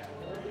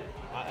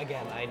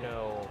again, I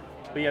know.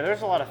 But yeah,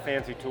 there's a lot of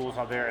fancy tools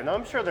out there, and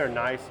I'm sure they're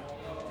nice.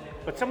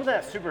 But some of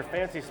that super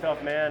fancy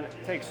stuff, man,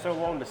 it takes so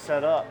long to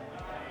set up.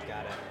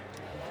 Got it.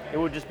 It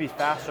would just be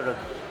faster to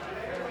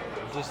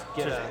just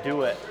do it.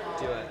 Do it.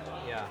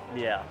 Yeah.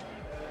 Yeah.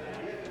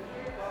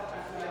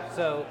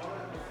 So,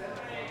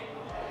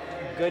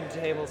 good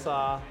table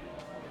saw,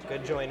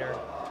 good joiner,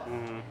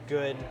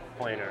 good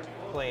Planer.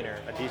 planer.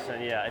 A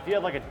decent, yeah. If you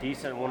had like a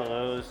decent one of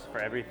those for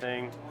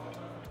everything,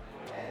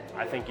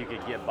 I think you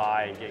could get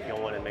by and get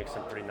going and make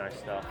some pretty nice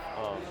stuff.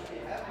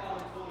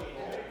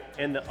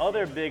 And the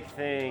other big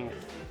thing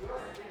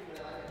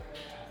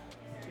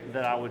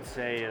that I would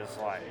say is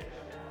like,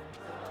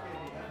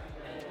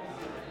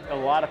 a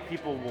lot of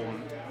people will,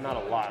 not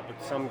a lot,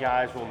 but some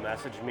guys will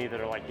message me that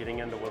are like getting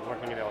into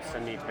woodworking and they'll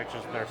send me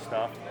pictures of their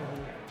stuff.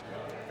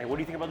 Hey, what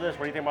do you think about this?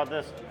 What do you think about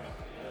this?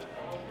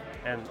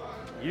 And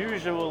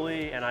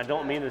usually, and I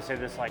don't mean to say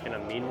this like in a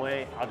mean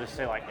way, I'll just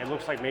say like, it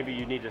looks like maybe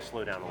you need to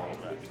slow down a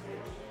little bit.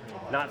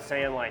 Not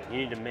saying like you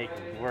need to make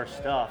worse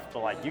stuff,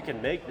 but like you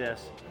can make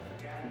this,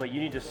 but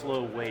you need to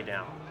slow way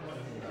down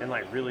and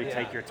like really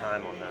take your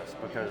time on this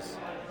because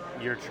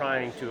you're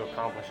trying to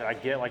accomplish it. I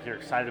get like you're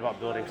excited about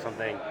building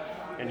something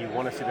and you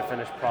want to see the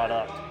finished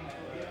product,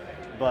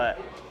 but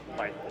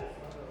like,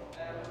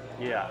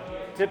 yeah,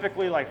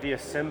 typically like the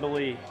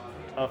assembly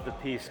of the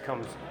piece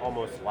comes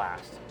almost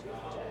last.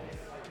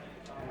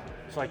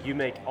 So like you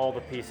make all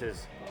the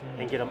pieces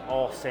and get them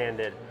all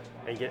sanded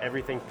and get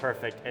everything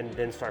perfect and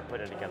then start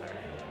putting it together.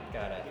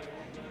 Got it.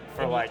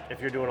 For like, if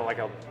you're doing like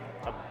a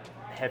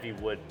heavy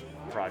wood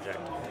project.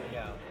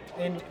 Yeah.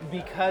 And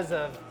because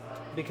of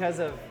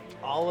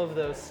all of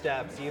those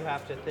steps, you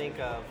have to think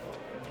of,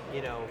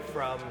 you know,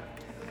 from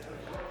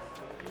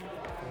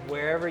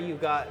wherever you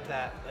got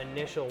that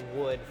initial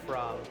wood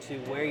from to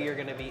where you're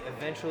going to be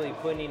eventually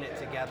putting it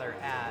together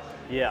at.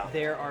 Yeah.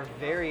 There are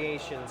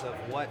variations of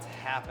what's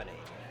happening.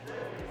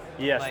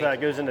 Yes, Like-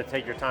 that goes into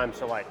take your time.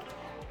 So like,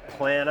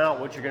 plan out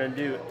what you're gonna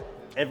do.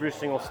 Every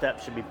single step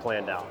should be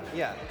planned out.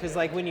 Yeah, because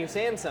like when you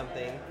sand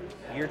something,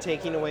 you're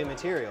taking away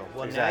material.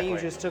 Well, Exactly. now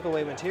you just took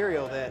away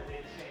material that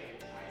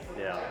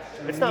Yeah.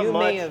 It's not you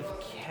much. may have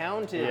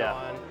counted Yeah.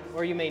 on,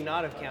 or you may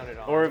not have counted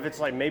on. Or if it's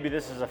like maybe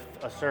this is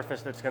a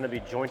surface that's going to be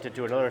jointed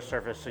to another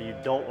surface, so you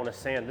don't want to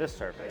sand this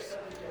surface.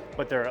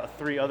 But there are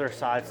 3 other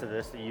sides to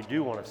this that you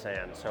do want to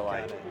sand. So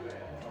like,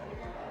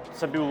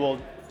 some people will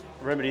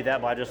remedy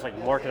that by just like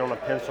marking on a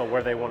pencil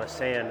where they want to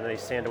sand, and they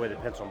sand away the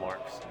pencil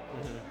marks.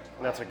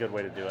 And that's a good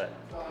way to do it.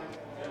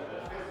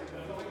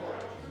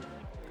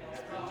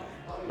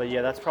 But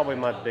yeah, that's probably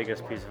my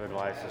biggest piece of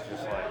advice is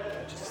just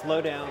like, Just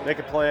slow down, make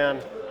a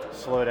plan,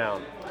 slow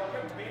down.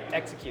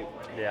 execute.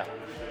 Yeah.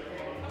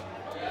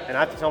 And I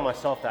have to tell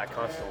myself that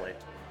constantly.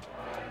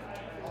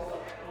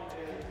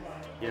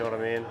 You know what I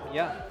mean?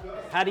 Yeah.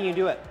 How do you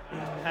do it?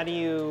 How do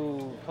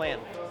you plan?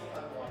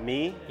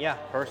 Me? Yeah.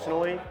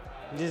 Personally?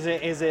 Is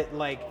it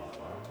like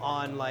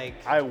on like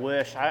I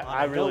wish. on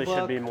I a really should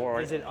notebook? be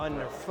more. Is it on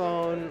your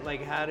phone?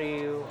 Like how do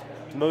you?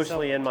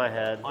 Mostly in my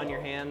head. On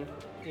your hand,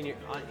 in your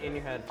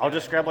head. I'll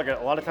just grab like a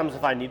lot of times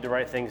if I need to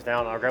write things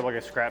down, I'll grab like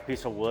a scrap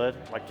piece of wood,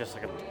 like just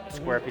like a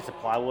square piece of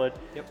plywood,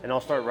 Yep. and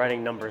I'll start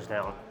writing numbers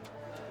down.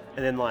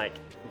 And then like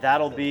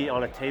that'll be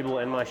on a table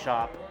in my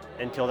shop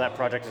until that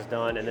project is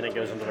done, and then it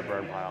goes into the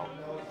burn pile.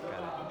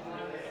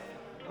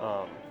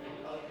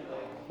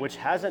 Which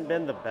hasn't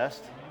been the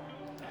best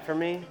for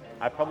me.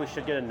 I probably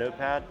should get a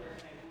notepad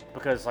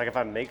because like if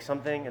I make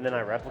something and then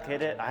I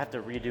replicate it, I have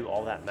to redo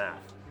all that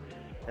math.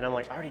 And I'm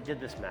like, I already did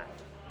this math.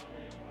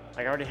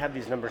 Like I already have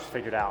these numbers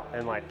figured out,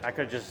 and like I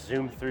could just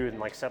zoom through and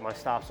like set my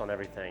stops on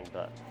everything,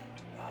 but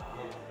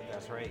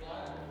That's right.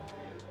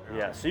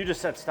 yeah, so you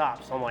just set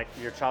stops on like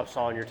your chop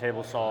saw and your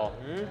table saw,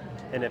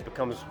 and it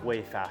becomes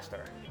way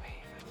faster.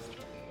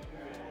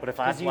 But if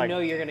I have Because to you like, know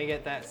you're gonna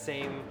get that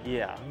same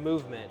yeah,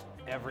 movement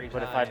every time.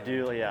 but if I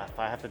do, yeah, if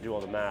I have to do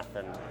all the math,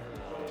 then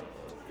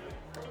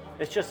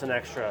it's just an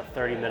extra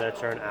 30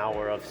 minutes or an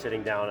hour of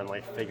sitting down and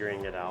like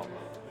figuring it out.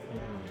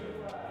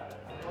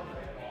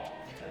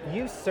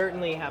 You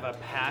certainly have a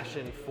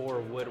passion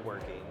for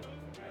woodworking,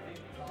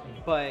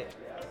 but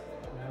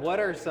what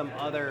are some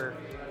other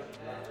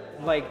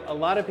like a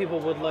lot of people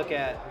would look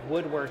at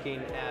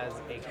woodworking as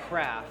a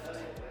craft,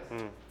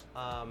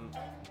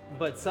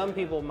 but some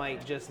people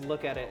might just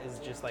look at it as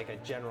just like a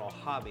general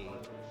hobby.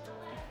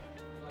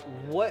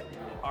 What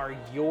are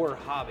your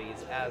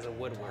hobbies as a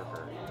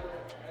woodworker?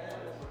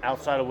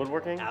 Outside of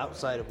woodworking?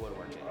 Outside of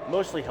woodworking.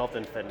 Mostly health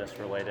and fitness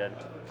related.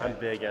 I'm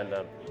big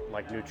into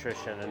like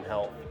nutrition and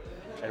health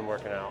and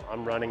working out.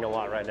 I'm running a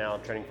lot right now.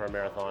 I'm training for a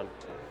marathon.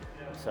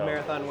 So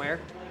Marathon where?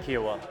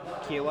 Kiowa.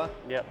 Kiowa?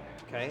 Yep.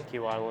 Okay.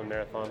 Kiowa Island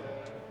Marathon.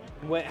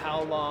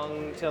 How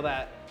long till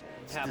that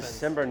It's happens?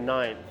 December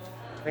 9th.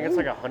 I think it's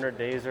like 100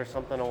 days or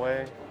something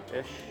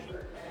away-ish.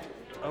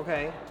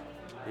 Okay.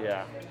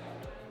 Yeah.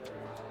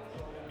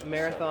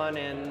 Marathon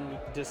in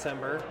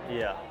December.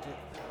 Yeah.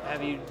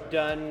 Have you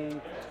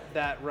done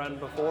that run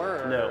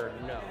before? Or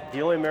No.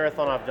 The only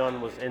marathon I've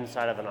done was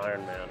inside of an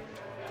Ironman.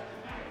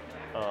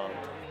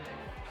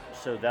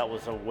 So that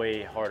was a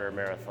way harder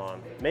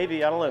marathon.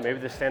 Maybe, I don't know, maybe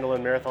the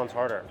standalone marathon's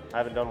harder. I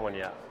haven't done one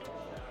yet.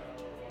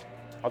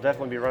 I'll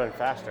definitely be running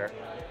faster.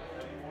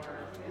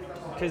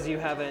 Because you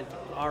haven't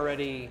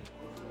already.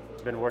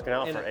 Been working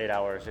out for 8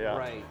 hours, yeah.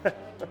 Right.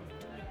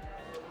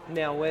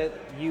 Now,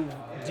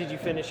 did you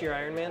finish your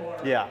Ironman?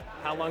 Yeah,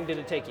 How long did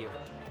it take you?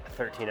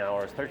 13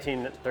 hours.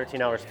 13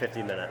 hours,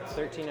 50 minutes.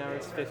 13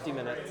 hours, 50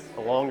 minutes.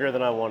 Longer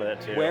than I wanted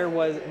it to. Where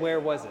was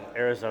it?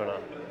 Arizona.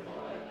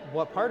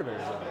 What part of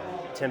Arizona?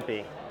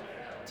 Tempe.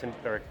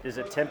 Or is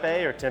it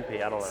Tempe or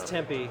Tempe? I don't know. It's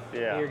Tempe.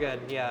 Yeah. You're good.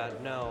 Yeah,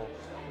 no.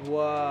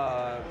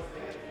 Whoa.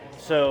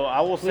 So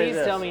I will say Please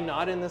this. tell me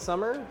not in the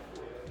summer?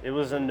 It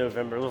was in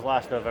November. It was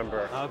last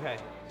November. Okay.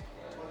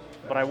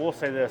 But I will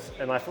say this,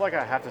 and I feel like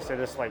I have to say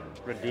this, like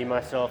redeem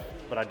myself,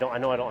 but I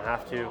know I don't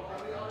have to.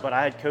 But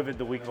I had COVID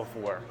the week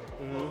before,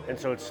 and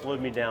so it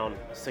slowed me down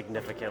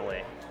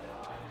significantly.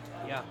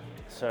 Yeah.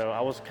 So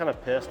I was kind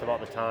of pissed about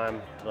the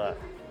time, but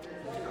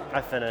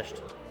I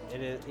finished.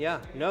 It is. Yeah.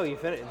 No, you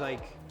finished.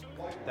 Like,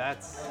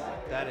 that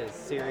is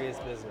serious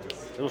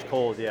business. It was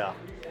cold, yeah.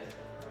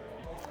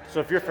 So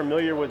if you're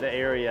familiar with the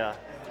area,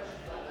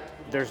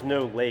 there's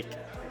no lake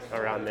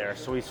around there.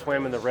 So we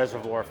swam in the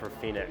reservoir for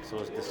Phoenix. It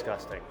was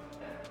disgusting.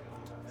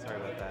 Sorry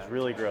about that. It's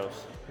really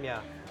gross.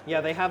 Yeah.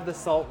 Yeah, they have the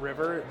Salt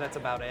River. That's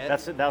about it.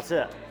 That's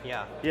it.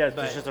 Yeah. Yeah, it's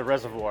but just a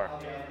reservoir.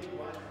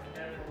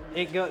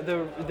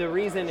 the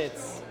reason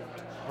it's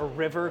a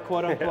river,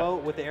 quote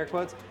unquote, with the air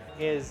quotes,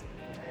 is,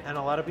 and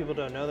a lot of people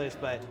don't know this,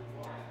 but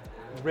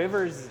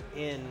rivers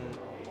in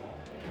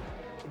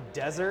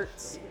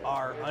deserts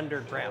are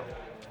underground.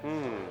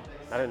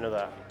 I didn't know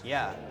that.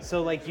 Yeah.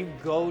 So like you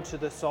go to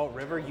the Salt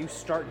River, you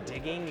start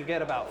digging, you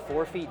get about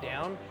 4 feet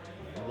down,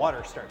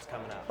 water starts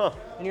coming up. Huh.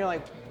 And you're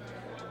like,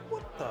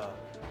 what the?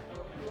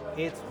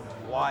 It's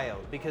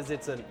wild because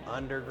it's an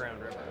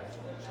underground river.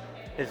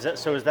 Is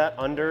that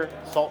under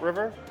Salt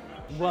River?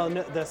 Well,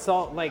 no, the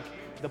salt, like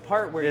the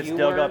part where It's you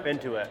dug were, up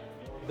into it.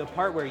 the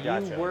part where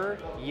Gotcha. you were,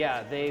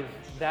 yeah,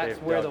 that's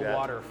They've where the dug that.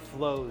 water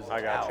flows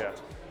I gotcha.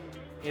 out,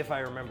 if I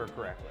remember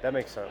correctly. That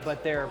makes sense.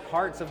 But there are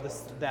parts of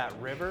that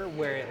river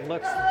where it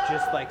looks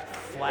just like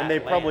flat And they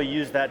land. probably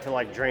use that to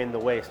like drain the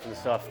waste and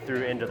stuff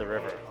through into the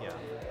river. Yeah.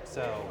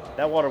 So.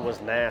 That water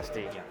was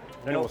nasty. Yeah.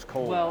 And it was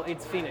cold. Well,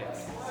 it's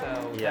Phoenix,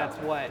 so Yeah. that's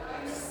what,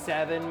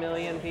 7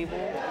 million people?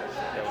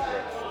 That was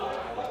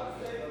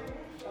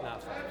gross.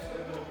 Not fun.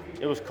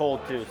 It was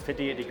cold too. It's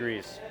 58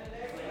 degrees.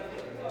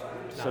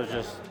 So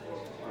just,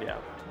 yeah.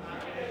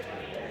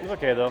 It was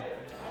okay though.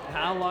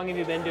 How long have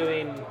you been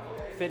doing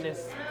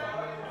fitness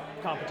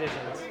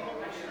competitions?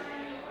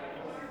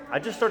 I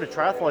just started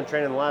triathlon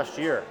training last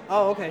year.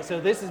 Oh, okay. So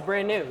this is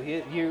brand new.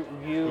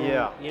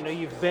 Yeah. You know,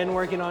 you've been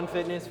working on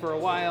fitness for a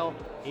while.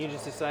 And you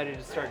just decided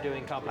to start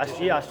doing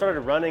competition. I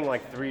started running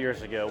like 3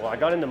 years ago. Well, I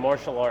got into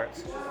martial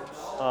arts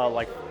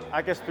like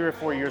I guess 3 or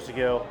 4 years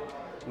ago,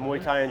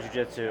 Muay Thai and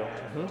Jiu-Jitsu.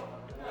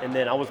 And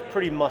then I was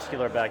pretty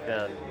muscular back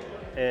then.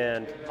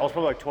 And I was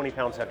probably like 20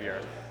 pounds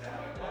heavier.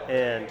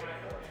 And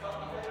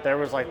there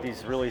was like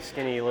these really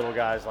skinny little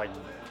guys like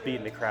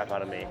beating the crap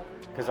out of me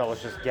because I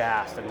was just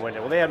gassed and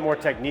winded. Well, they had more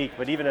technique,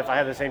 but even if I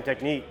had the same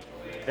technique,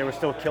 they would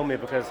still kill me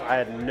because I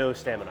had no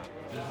stamina.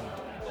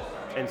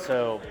 And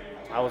so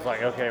I was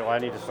like, okay, well, I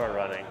need to start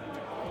running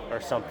or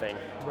something.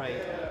 Right.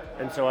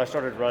 And so I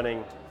started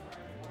running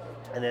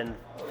and then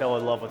fell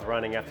in love with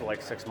running after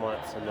like 6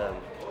 months. And then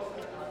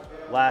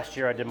last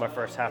year I did my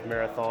first half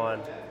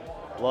marathon,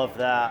 loved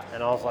that.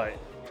 And I was like,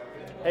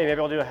 hey, maybe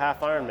I'll do a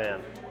half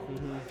Ironman.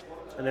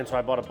 And then so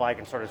I bought a bike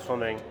and started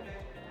swimming.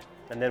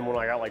 And then when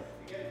I got like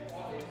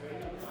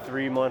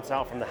 3 months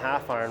out from the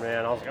half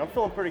Ironman, I was like, I'm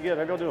feeling pretty good.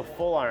 Maybe I'll do a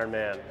full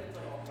Ironman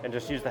and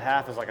just use the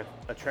half as like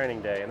a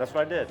training day. And that's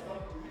what I did.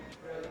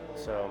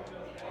 So,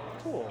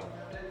 Cool.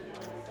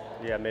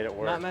 yeah, I made it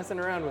work. Not messing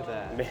around with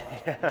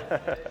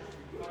that.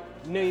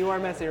 No, you are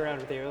messing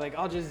around with it. You're like,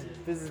 this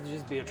is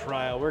just be a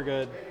trial. We're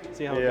good.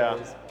 See how it Yeah.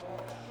 goes.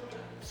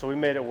 So we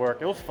made it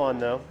work. It was fun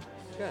though.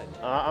 Good.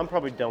 I'm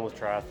probably done with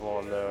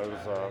triathlon though. It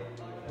was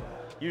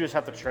You just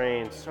have to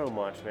train so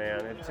much,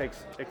 man.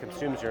 It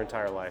consumes your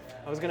entire life.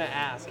 I was gonna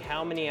ask,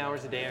 how many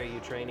hours a day are you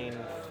training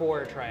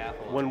for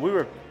triathlon? When we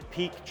were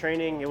peak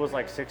training, it was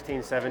like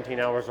 16, 17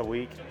 hours a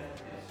week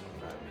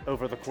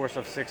over the course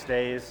of 6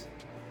 days.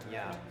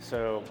 Yeah.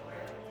 So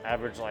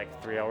average like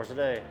 3 hours a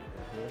day.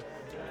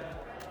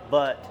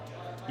 But,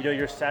 you know,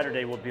 your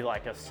Saturday would be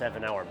like a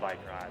 7-hour bike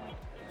ride.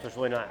 So it's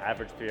really not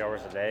average 3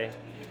 hours a day.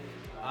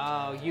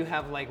 Oh, you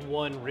have like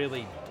one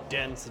really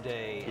dense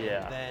day.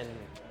 Yeah. And then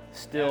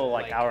Still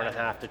like like hour and a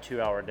half to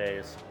 2 hour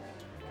days.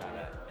 got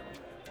it.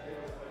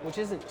 Which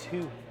isn't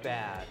too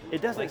bad.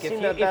 It doesn't like seem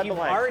if that bad, you but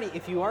like-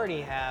 if you already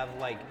have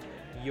like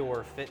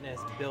your fitness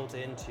built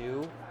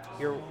into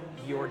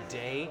your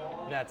day,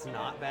 that's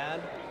not bad.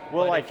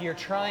 Well, but like-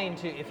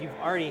 if if you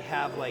already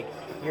have like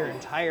your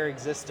entire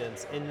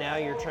existence and now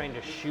you're trying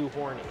to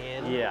shoehorn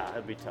in. Yeah,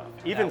 it'd be tough.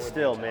 Even would be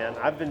still, tough. man,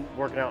 I've been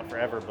working out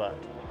forever, but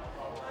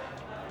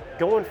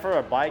going for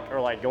a bike or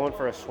like going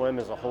for a swim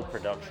is a whole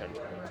production.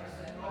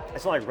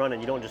 It's not like running.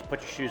 You don't just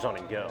put your shoes on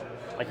and go.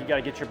 Like you got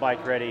to get your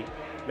bike ready,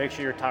 make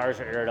sure your tires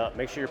are aired up,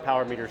 make sure your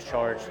power meter's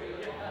charged,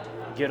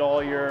 get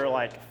all your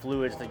like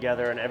fluids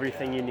together and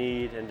everything you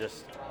need, and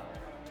just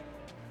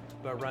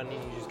But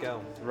running, you just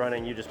go.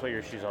 running, you just put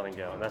your shoes on and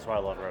go. And that's why I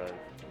love running.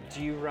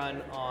 Do you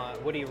run on?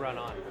 What do you run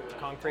on?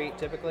 Concrete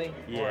typically?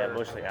 Yeah, Or-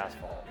 mostly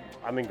asphalt.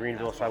 I'm in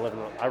Greenville, so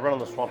I run on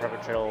the Swamp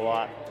Rabbit Trail a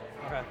lot.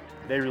 Okay.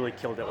 They really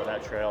killed it with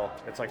that trail.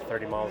 It's like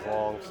 30 miles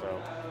long,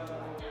 so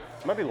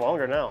it might be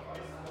longer now.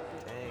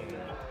 Dang.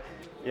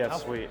 Yeah, it's How-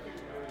 sweet.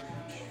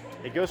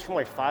 It goes from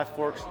like Five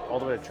Forks all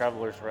the way to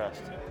Traveler's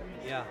Rest.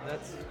 Yeah,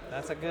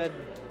 that's a good.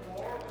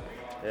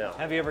 Yeah.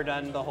 Have you ever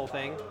done the whole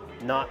thing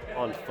Not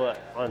on foot,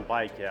 on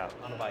bike, yeah.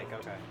 on a bike?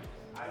 Okay.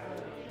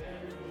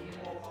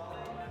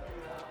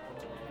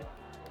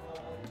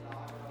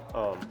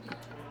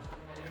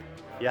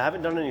 Yeah, I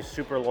haven't done any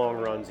super long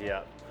runs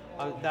yet.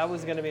 That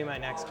was going to be my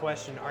next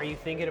question. Are you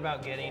thinking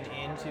about getting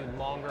into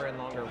longer and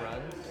longer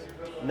runs?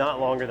 Not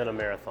longer than a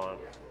marathon.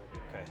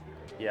 Okay.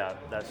 Yeah,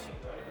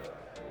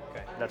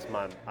 Okay. that's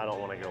mine. I don't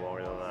want to go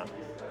longer than that.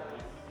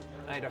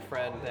 I had a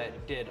friend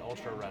that did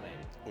ultra running,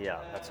 Yeah,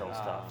 that sounds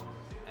tough.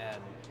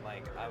 and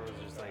like I was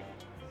just like,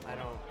 I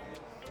don't.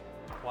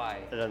 Why?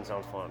 It doesn't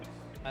sound fun.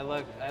 I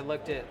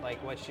looked at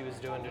like what she was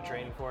doing to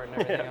train for it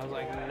and everything. I was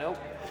like, nope.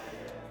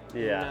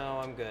 Yeah. No,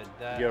 I'm good.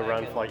 You go I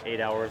run can- for like 8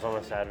 hours on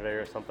a Saturday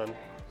or something?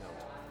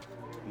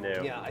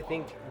 No. Yeah, I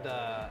think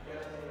the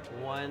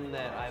one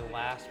that I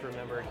last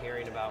remembered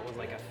hearing about was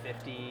like a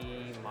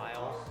 50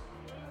 mile,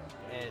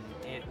 and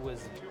it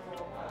was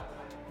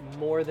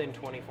more than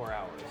 24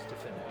 hours to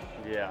finish.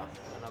 Yeah.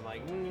 And I'm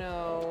like,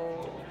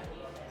 no,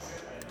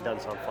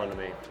 Doesn't sound fun to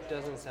me.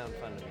 doesn't sound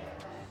fun to me.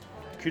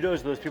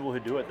 Kudos to those people who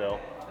do it though.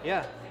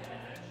 Yeah.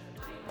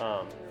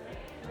 Um,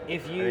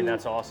 If I you mean,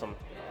 that's awesome.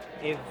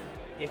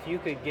 if you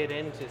could get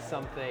into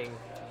something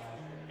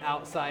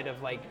outside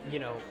of like, you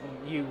know,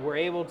 you were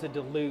able to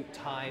dilute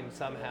time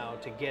somehow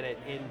to get it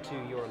into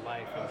your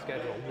life and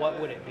schedule, what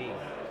would it be?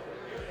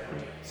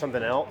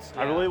 Something else?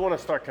 I Yeah. really want to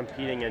start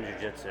competing in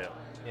jiu-jitsu.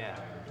 Yeah.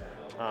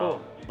 Um,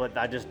 Cool. But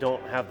I just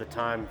don't have the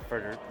time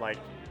for like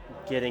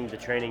getting the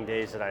training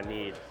days that I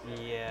need.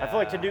 Yeah. I feel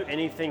like to do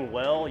anything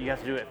well, you have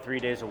to do it 3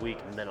 days a week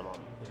minimum,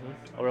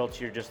 Mm-hmm. or else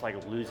you're just like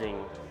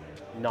losing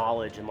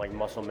knowledge and like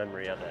muscle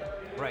memory of it.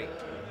 Right.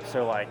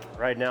 So like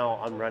right now,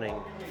 I'm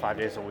running 5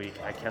 days a week.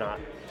 I cannot.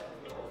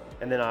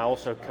 And then I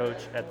also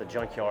coach at the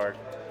Junkyard.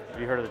 Have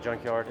you heard of the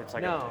Junkyard? It's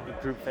like No.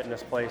 a group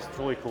fitness place. It's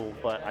really cool.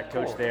 But I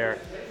coach Cool. there,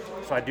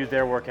 so I do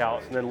their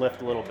workouts and then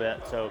lift a little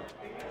bit. So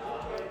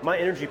my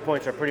energy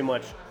points are pretty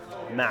much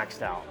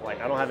maxed out. Like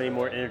I don't have any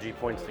more energy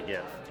points to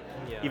give,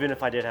 Yeah. even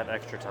if I did have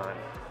extra time.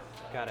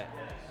 Got it.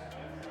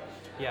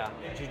 Yeah.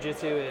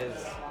 Jiu-jitsu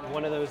is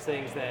one of those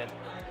things that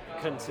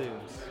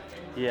consumes.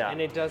 Yeah.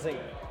 And it doesn't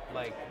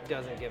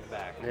give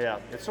back. Yeah.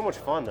 It's so much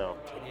fun though.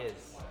 It is.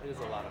 It is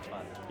a lot of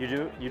fun. You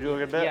do a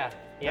good bit. Yeah.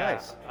 Yeah.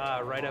 Nice.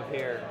 Right up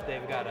here,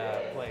 they've got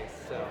a place.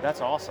 So That's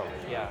awesome.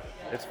 yeah,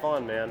 It's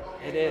fun, man.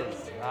 it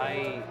is.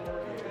 I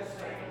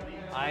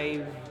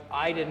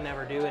didn't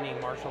ever do any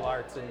martial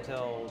arts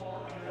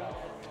until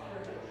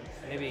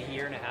maybe a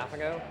year and a half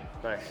ago.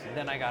 Nice.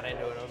 Then I got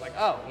into it. I was like,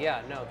 oh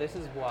yeah, no, this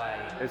is why.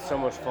 It's so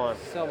much fun.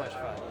 So much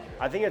fun.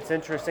 I think it's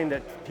interesting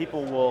that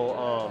people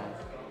will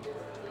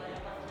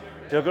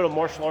they'll go to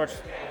martial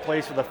arts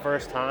place for the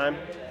first time,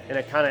 and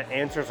it kind of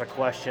answers a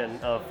question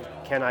of,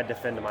 can I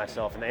defend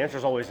myself? And the answer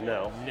is always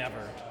no.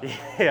 Never.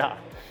 Yeah.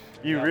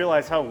 You Yeah.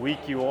 realize how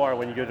weak you are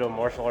when you go to a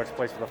martial arts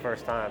place for the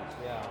first time.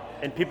 Yeah.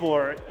 And people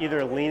are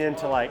either lean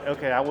into like,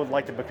 okay, I would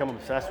like to become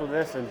obsessed with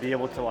this and be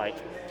able to like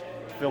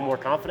feel more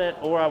confident,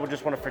 or I would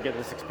just want to forget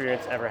this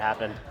experience ever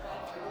happened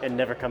and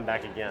never come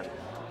back again.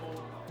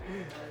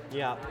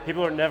 Yeah.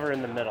 People are never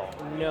in the middle.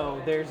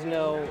 No, there's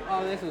no,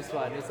 oh, this was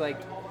fun. It's like,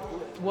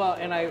 well,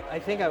 and I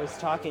think I was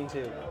talking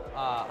to,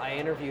 I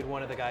interviewed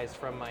one of the guys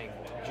from my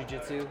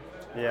jiu-jitsu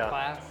Yeah.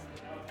 class,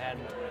 and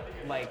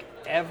like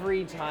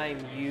every time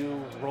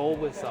you roll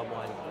with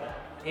someone,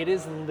 it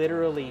is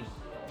literally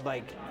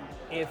like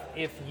if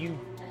you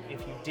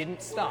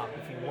didn't stop,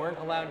 if you weren't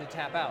allowed to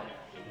tap out,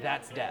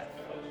 that's death.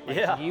 Like,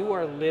 Yeah. you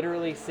are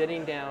literally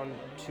sitting down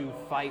to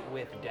fight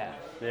with death.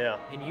 Yeah.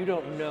 And you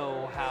don't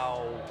know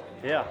how,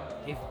 Yeah.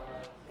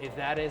 if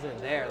that isn't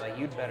there, like,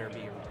 you'd better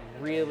be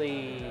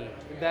really,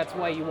 that's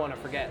why you want to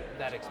forget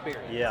that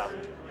experience. Yeah.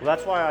 Well,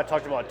 that's why I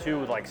talked about too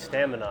with like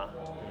stamina.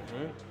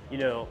 You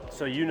know,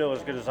 so you know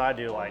as good as I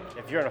do, like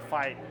if you're in a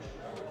fight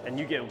and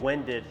you get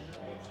winded,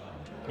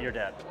 you're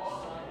dead.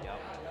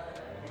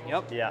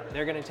 Yep. Yeah.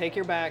 They're going to take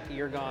your back,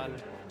 you're gone,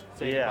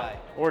 say Yeah. goodbye.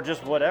 Or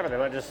just whatever. They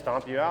might just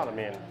stomp you out. I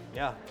mean,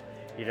 Yeah.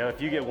 you know, if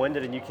you get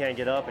winded and you can't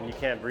get up and you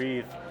can't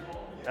breathe,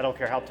 I don't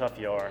care how tough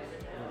you are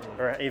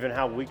or even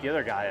how weak the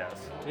other guy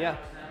is. Yeah.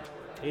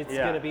 It's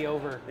Yeah. going to be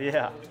over.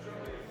 Yeah.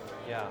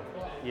 Yeah.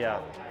 Yeah.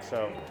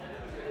 So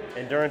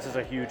endurance is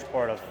a huge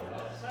part of,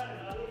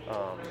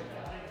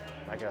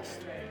 I guess,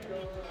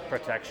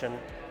 protection,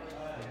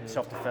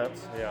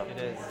 self-defense. Yeah. It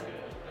is.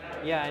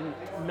 Yeah, and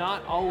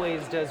not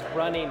always does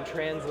running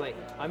translate.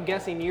 I'm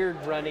guessing you're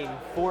running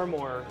for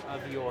more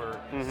of your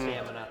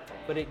stamina,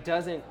 but it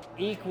doesn't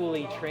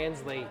equally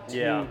translate to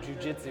Yeah.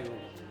 jujitsu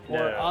or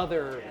No.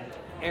 other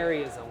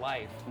areas of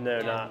life. No,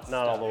 and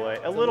not all the way.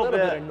 It's A little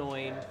bit bit.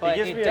 annoying, but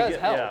it me does a,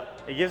 help. Yeah,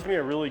 it gives me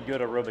a really good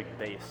aerobic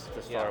base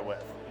to start Yeah.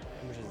 with.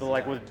 Which is- But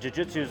like with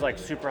jiu-jitsu is like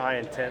super high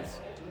intense.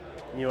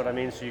 You know what I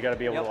mean? So you got to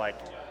be able Yep. to like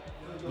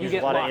You use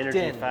get a lot of locked energy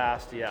in.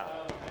 fast. Yeah.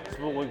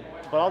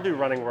 But I'll do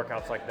running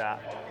workouts like that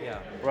Yeah.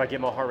 where I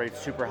get my heart rate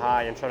super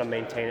high and try to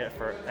maintain it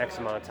for X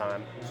amount of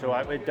time. So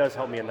it does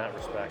help me in that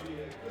respect.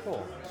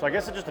 Cool. So I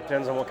guess it just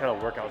depends on what kind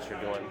of workouts you're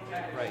doing.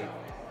 Right.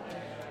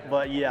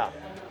 But yeah,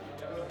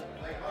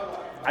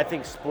 I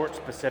think sport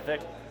specific,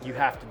 you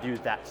have to do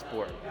that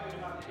sport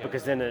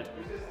because then it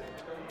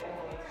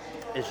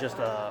is just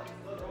a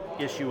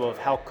issue of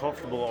how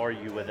comfortable are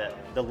you with it.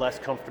 The less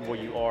comfortable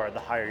you are, the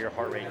higher your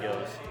heart rate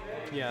goes.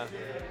 Yeah.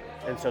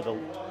 And so the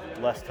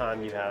less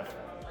time you have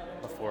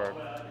before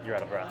you're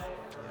out of breath.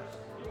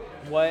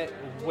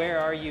 Where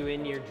are you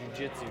in your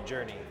jiu-jitsu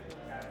journey?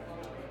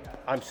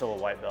 I'm still a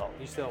white belt.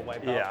 You still a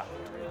white belt?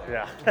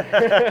 Yeah.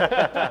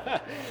 Yeah.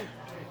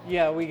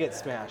 Yeah, we get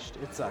smashed.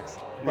 It sucks.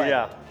 But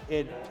Yeah.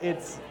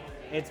 it's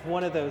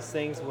one of those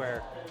things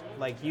where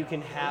like you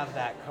can have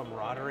that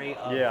camaraderie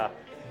of Yeah.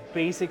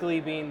 basically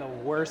being the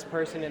worst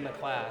person in the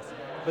class.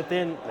 But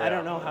then I Yeah.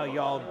 don't know how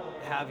y'all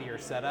have your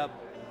setup,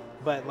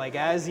 but like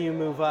as you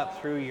move up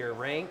through your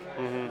rank,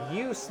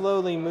 you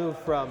slowly move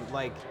from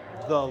like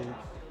the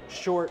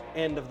short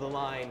end of the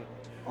line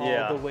all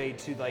Yeah. the way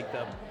to like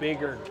the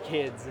bigger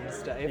kids and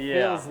stuff. It Yeah.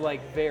 feels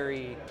like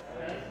very,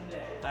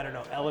 I don't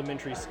know,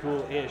 elementary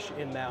school-ish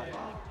in that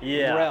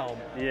Yeah. realm.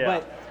 Yeah.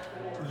 But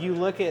you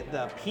look at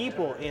the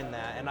people in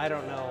that, and I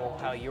don't know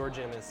how your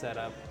gym is set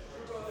up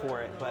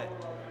for it, but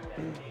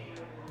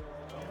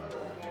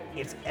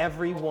it's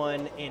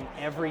everyone in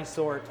every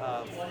sort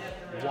of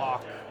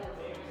walk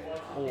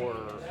or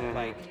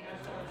like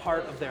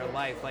part of their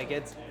life. Like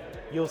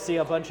you'll see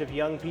a bunch of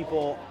young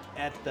people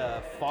at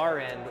the far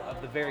end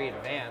of the very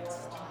advanced.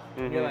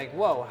 And you're like,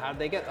 whoa, how'd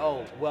they get?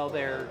 Oh, well,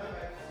 they're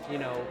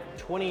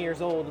 20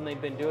 years old and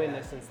they've been doing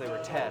this since they were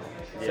 10.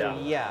 So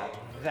yeah,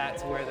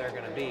 that's where they're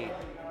gonna be.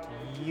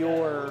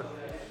 You're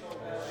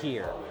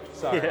here.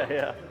 Sorry.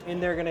 Yeah.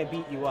 And they're gonna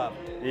beat you up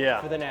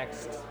Yeah. for the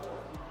next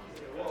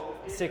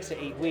 6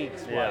 to 8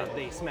 weeks Yeah. while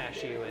they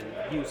smash you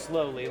and you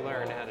slowly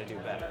learn how to do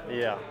better.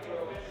 Yeah.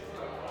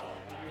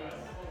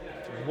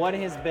 What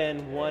has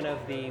been one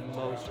of the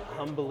most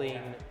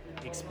humbling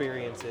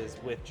experiences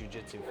with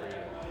jiu-jitsu for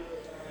you?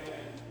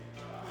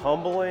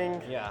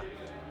 Humbling. Yeah.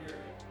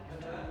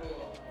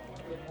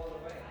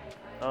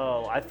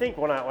 Oh, I think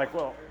when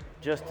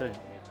just to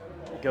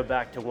go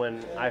back to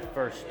when I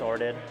first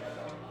started,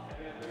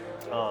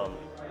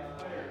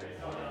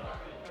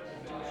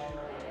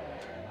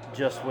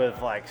 just with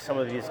like some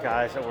of these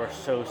guys that were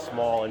so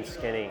small and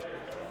skinny,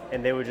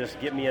 and they would just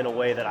get me in a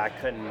way that I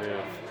couldn't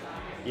move.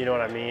 You know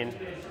what I mean?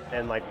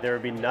 And like there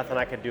would be nothing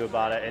I could do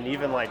about it. And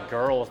even like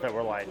girls that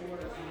were like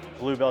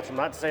blue belts. I'm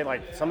not to say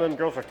like some of them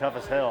girls are tough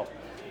as hell,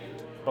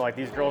 but like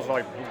these girls are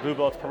like blue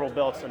belts, purple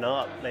belts, and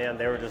up. Man,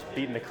 they were just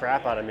beating the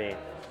crap out of me.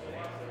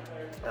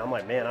 And I'm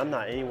like, man, I'm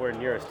not anywhere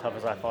near as tough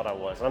as I thought I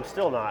was. And I'm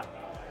still not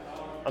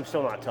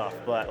tough,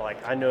 but like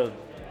I know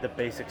the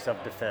basics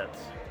of defense.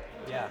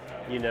 Yeah.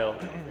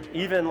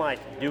 Even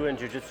like doing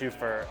jiu-jitsu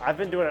I've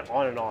been doing it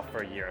on and off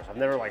for years. I've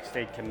never like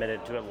stayed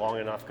committed to it long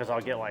enough because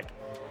I'll get like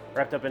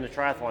wrapped up into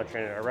triathlon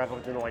training or wrapped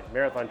up into like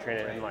marathon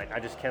training and like I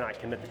just cannot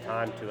commit the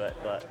time to it.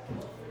 But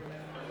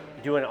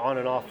doing it on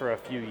and off for a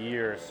few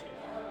years,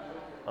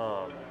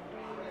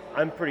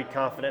 I'm pretty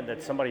confident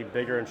that somebody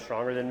bigger and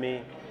stronger than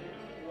me,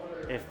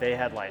 if they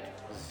had like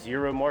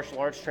zero martial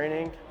arts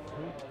training,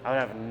 I would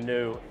have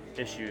no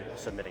issue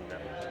submitting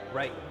them.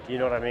 Right. You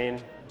know what I mean?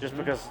 Just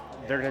because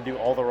they're gonna do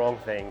all the wrong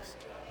things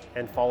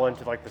and fall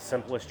into like the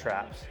simplest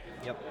traps.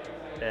 Yep.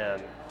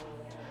 And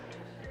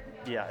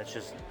yeah, it's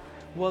just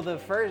Well, the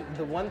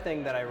one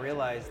thing that I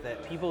realized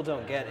that people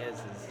don't get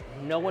is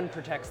no one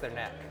protects their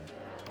neck.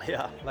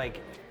 yeah.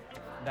 Like,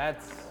 I'm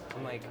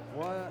like,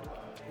 what?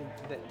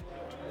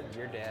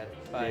 you're dead.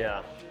 Bye.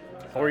 Yeah.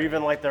 Or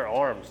even like their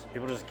arms.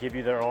 People just give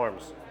you their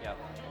arms. Yep.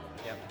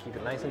 Keep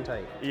it nice and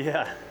tight.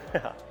 Yeah.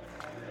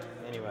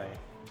 Anyway,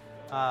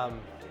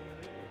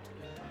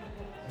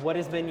 what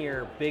has been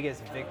your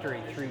biggest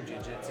victory through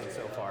jiu-jitsu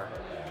so far?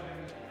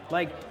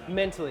 Like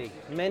mentally,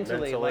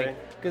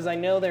 like, because I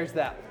know there's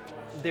that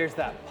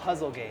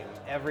puzzle game.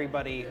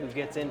 Everybody who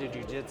gets into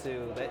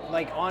jiu-jitsu, that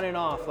like on and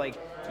off, like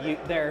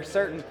there are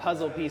certain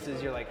puzzle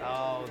pieces. You're like,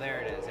 oh, there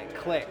it is. It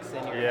clicks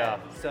in your head.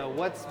 So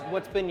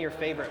what's been your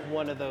favorite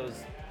one of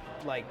those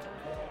like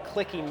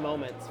clicking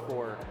moments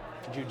for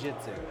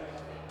jiu-jitsu?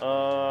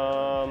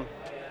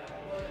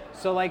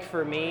 So like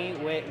for me,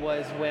 it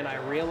was when I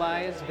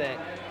realized that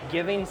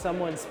giving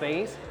someone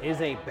space is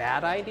a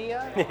bad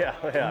idea.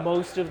 Yeah.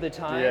 Most of the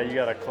time. Yeah, you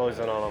gotta close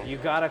in on them. You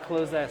gotta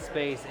close that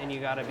space, and you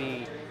gotta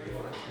be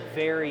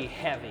very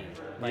heavy.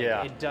 Like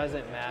it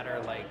doesn't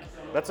matter. Like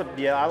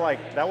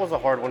that was a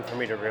hard one for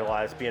me to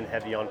realize, being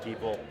heavy on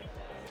people.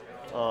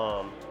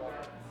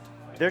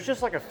 There's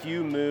just like a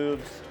few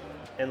moves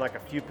and like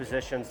a few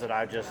positions that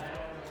I just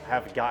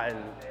have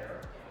gotten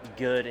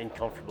good and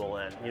comfortable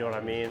in. You know what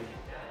I mean?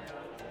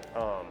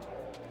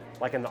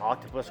 Like in the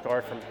octopus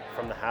guard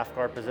from the half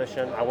guard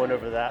position, I went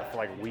over that for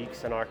like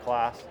weeks in our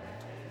class,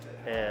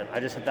 and I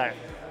just hit that.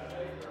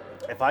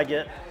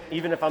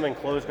 Even if I'm in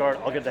closed guard,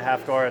 I'll get the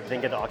half guard, then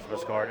get the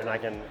octopus guard, and I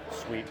can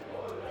sweep.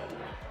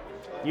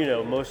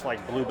 Most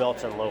like blue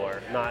belts and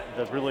lower. Not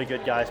the really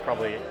good guys,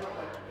 probably.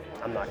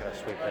 I'm not gonna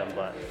sweep them,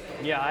 but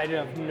yeah, I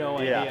have no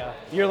idea.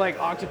 You're like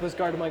octopus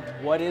guard. I'm like,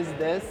 what is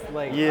this?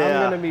 Like, I'm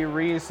gonna be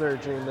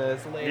researching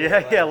this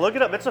later. Yeah, look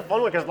it up. It's a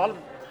fun one because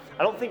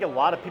I don't think a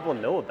lot of people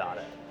know about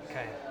it.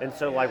 Okay. And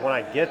so like when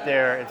I get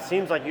there, it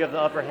seems like you have the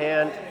upper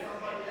hand,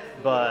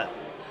 but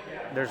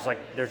there's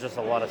just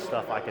a lot of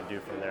stuff I could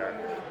do from there.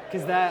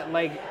 Because that,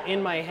 like,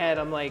 in my head,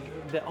 I'm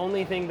like, the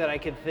only thing that I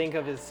could think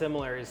of as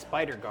similar is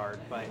spider guard,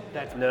 but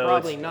that's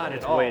probably not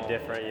at all. It's way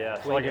different,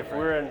 yeah. So like if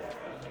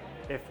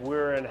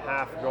we're in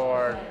half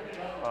guard,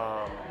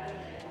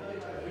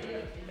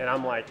 and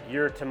I'm like,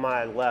 you're to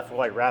my left,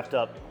 like wrapped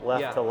up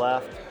left to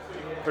left,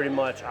 pretty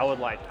much, I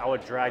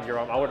would drag your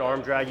arm, I would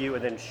arm drag you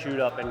and then shoot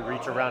up and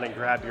reach around and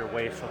grab your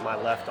waist with my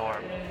left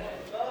arm.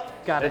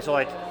 Got it. And so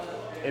like,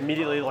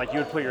 immediately, like you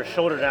would put your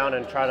shoulder down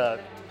and try to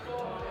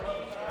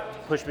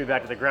push me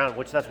back to the ground,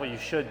 which that's what you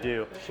should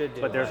do.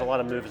 But there's a lot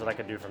of moves that I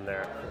could do from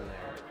there.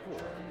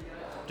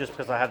 Just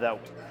because I have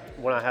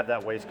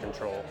that waist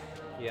control.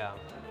 Yeah.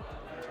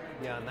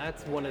 Yeah, and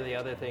that's one of the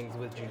other things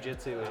with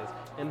jiu-jitsu is,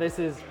 and this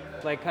is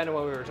like kind of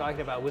what we were talking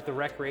about with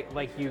the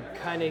like you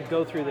kind of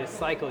go through this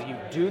cycle. You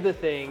do the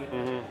thing,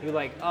 you're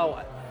like,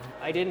 oh,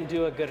 I didn't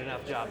do a good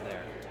enough job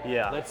there.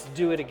 Yeah. Let's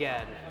do it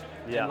again.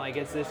 Yeah. And like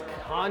it's this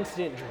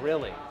constant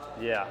drilling.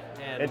 Yeah.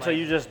 And until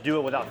you just do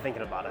it without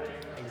thinking about it.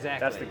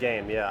 Exactly. That's the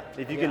game, yeah.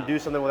 If you can do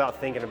something without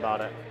thinking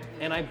about it.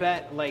 And I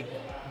bet, like,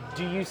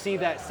 do you see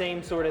that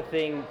same sort of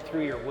thing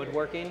through your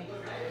woodworking?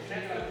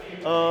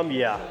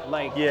 Yeah.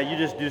 Like, yeah, you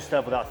just do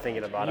stuff without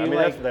thinking about it. I mean,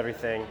 that's with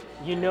everything.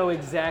 You know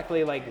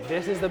exactly, like,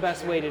 this is the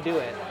best way to do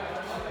it.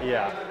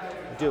 Yeah.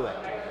 Do it.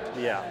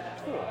 Yeah.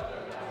 Cool.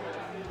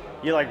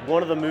 Yeah, like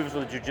one of the moves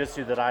with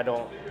jiu-jitsu that I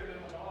don't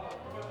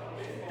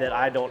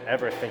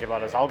ever think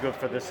about is I'll go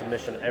for this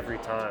submission every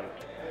time.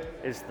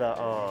 Is the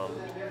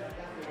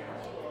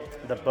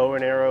bow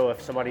and arrow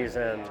if somebody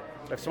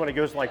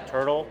goes like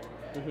turtle.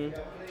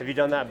 Have you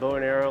done that bow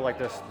and arrow, like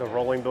the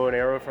rolling bow and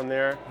arrow from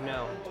there?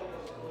 No.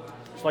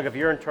 So like if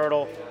you're in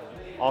turtle,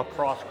 I'll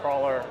cross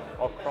collar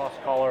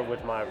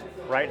with my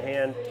right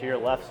hand to your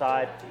left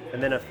side,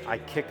 and then if I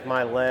kick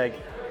my leg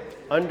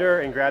under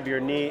and grab your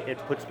knee, it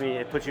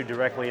puts you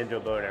directly into a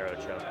bow and arrow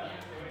choke,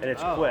 and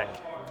it's quick.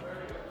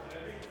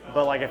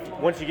 But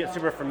like once you get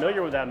super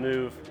familiar with that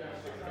move,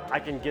 I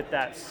can get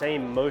that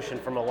same motion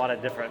from a lot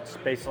of different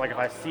spaces. Like if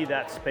I see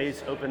that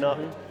space open up,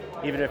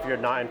 even if you're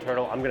not in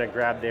turtle, I'm gonna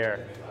grab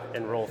there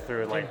and roll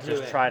through and like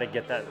just try to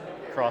get that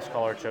cross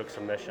collar choke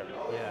submission.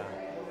 Yeah.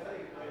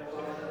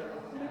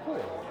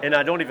 Cool. And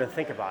I don't even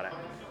think about it.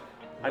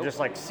 I just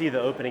like see the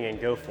opening and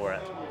go for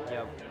it.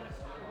 Yep.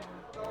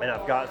 And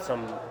I've got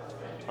some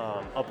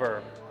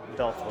upper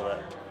belts with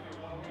it.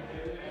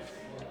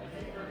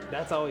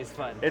 That's always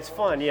fun. It's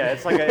fun, yeah.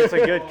 It's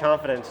a good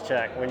confidence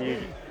check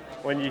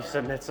when you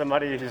submit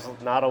somebody who's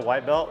not a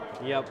white belt.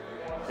 Yep.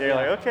 You're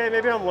like, okay,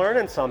 maybe I'm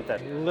learning something.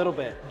 A little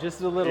bit,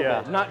 just a little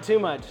bit. Not too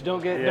much.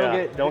 Don't get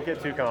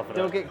too confident.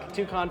 Don't get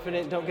too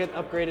confident. Don't get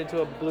upgraded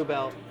to a blue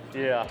belt.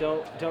 Yeah.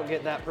 Don't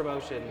get that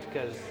promotion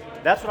because.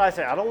 That's what I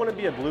say. I don't want to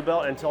be a blue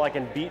belt until I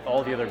can beat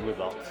all the other blue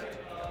belts.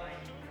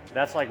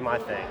 That's like my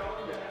thing.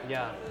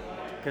 Yeah.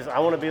 Because I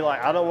want to be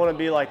like, I don't want to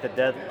be like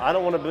I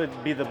don't want to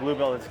be the blue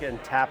belt that's getting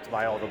tapped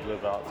by all the blue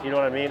belts. You know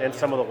what I mean? And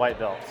some of the white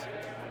belts.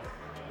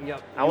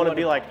 Yep. I want to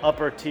be like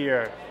upper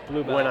tier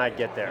blue belt when I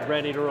get there.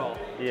 Ready to roll.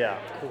 Yeah.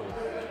 Cool.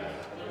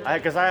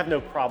 Because I have no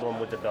problem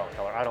with the belt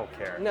color. I don't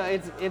care. No,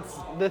 it's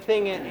the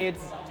thing.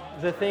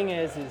 The thing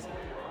is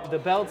the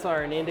belts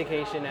are an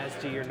indication as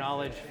to your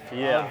knowledge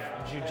of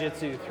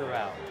jiu-jitsu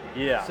throughout.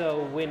 Yeah.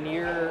 So when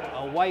you're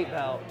a white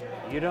belt,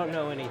 you don't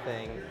know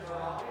anything.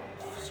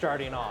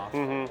 starting off.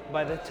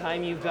 By the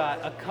time you've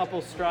got a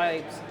couple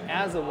stripes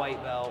as a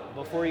white belt,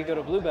 before you go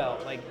to blue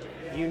belt, like,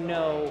 you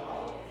know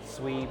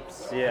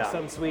sweeps,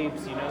 some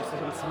sweeps, you know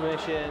some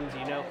submissions,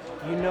 you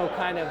know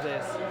kind of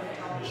this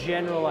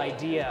general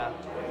idea,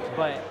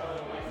 but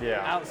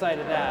outside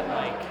of that,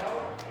 like,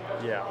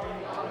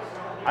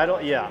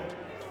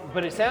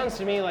 but it sounds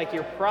to me like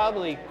you're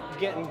probably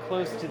getting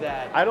close to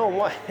that.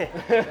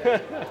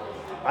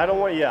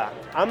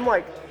 I'm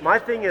like, my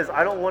thing is,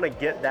 I don't want to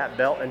get that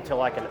belt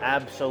until I can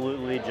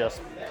absolutely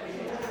just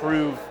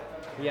prove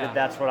that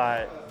that's what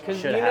I should have.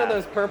 Because you know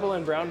those purple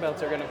and brown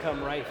belts are going to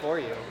come right for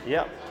you.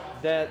 Yep.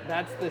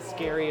 That's the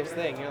scariest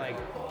thing. You're like,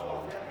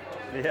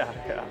 yeah.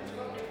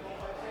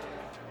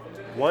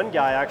 One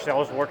guy, actually, I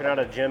was working at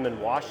a gym in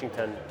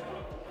Washington,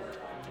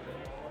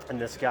 and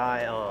this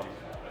guy,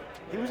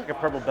 he was like a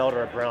purple belt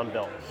or a brown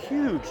belt,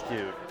 huge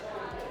dude,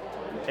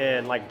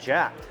 and like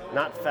jacked,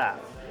 not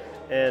fat,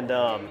 and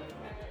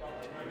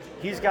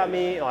he's got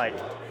me like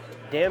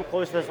damn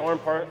close to this arm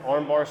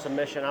bar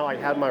submission. I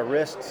like had my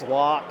wrists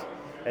locked,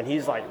 and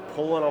he's like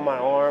pulling on my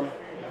arm.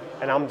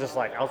 And I'm just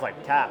like, I was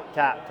like, tap,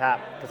 tap,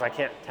 tap, because I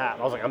can't tap.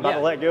 I was like, I'm about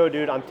to let go,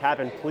 dude. I'm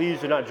tapping. Please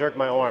do not jerk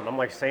my arm. I'm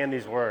like saying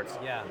these words.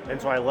 Yeah.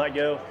 And so I let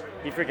go.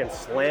 He freaking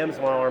slams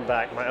my arm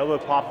back. My elbow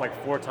popped like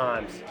 4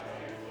 times.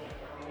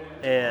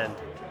 And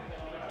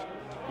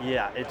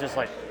yeah, it just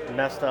like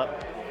messed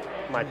up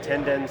my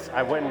tendons.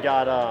 I went and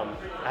got,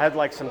 I had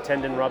like some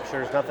tendon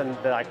ruptures, nothing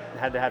that I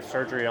had to have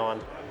surgery on.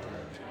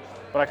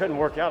 But I couldn't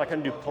work out. I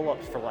couldn't do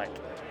pull-ups for like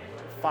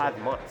 5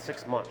 months,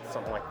 6 months,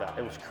 something like that.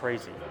 It was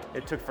crazy.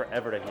 It took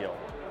forever to heal.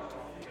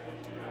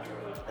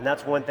 And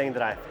that's one thing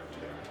that I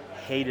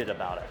hated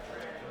about it.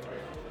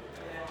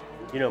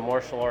 You know,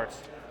 martial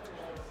arts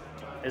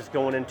is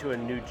going into a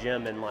new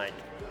gym and like,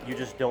 you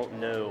just don't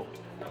know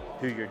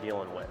who you're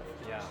dealing with.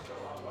 Yeah.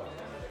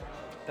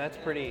 That's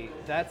pretty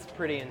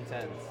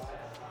intense.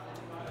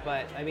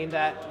 But I mean,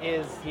 that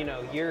is, you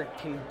know, you're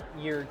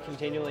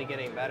continually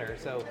getting better.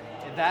 So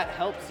that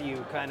helps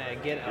you kind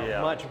of get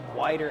a much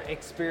wider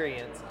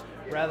experience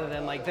rather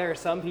than like, there are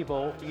some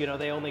people, you know,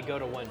 they only go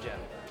to one gym.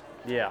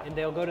 Yeah. And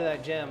they'll go to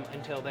that gym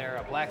until they're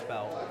a black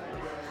belt.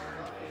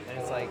 And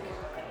it's like.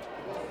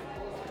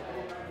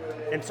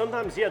 And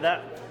sometimes,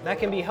 that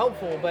can be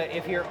helpful, but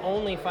if you're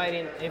only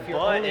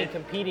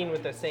competing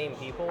with the same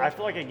people. I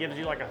feel like it gives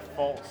you like a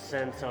false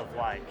sense of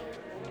like,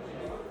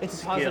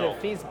 it's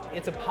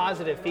a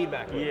positive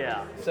feedback loop.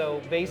 Yeah.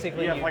 So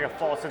basically, you have like a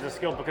false sense of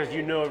skill because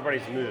you know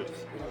everybody's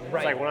moves.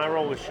 Right. It's like when I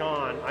roll with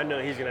Sean, I know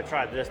he's going to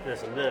try this,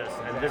 this, and this,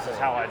 and this is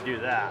how I do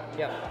that.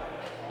 Yeah.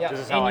 Yeah.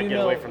 This is how I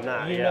get away from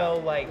that. You know,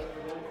 like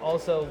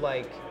also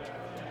like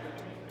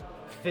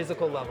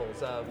physical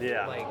levels of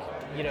like,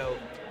 you know,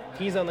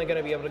 he's only going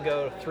to be able to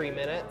go 3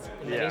 minutes,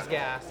 and then he's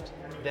gassed.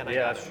 Then I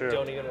got it.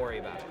 Don't even worry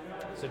about it.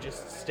 So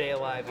just stay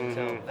alive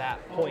until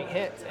that point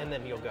hits, and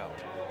then you'll go.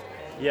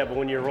 Yeah, but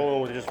when you're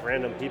rolling with just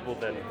random people,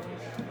 then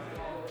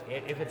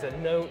if it's a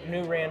new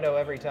rando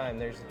every time,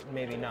 there's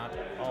maybe not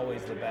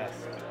always the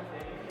best.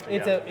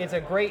 It's a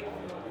great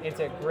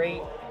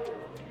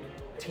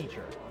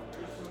teacher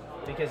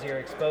because you're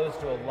exposed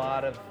to a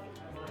lot of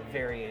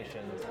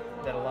variations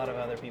that a lot of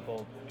other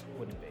people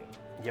wouldn't be.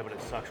 Yeah, but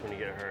it sucks when you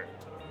get hurt.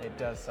 It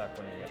does suck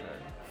when you get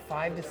hurt.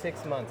 5 to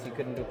 6 months you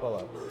couldn't do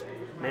pull-ups.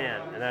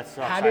 Man, and that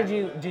sucks. How did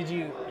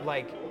you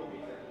like?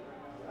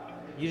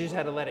 You just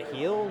had to let it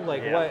heal?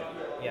 Like what?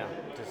 Yeah.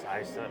 Just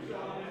iced it.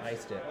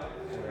 Iced it.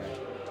 Okay.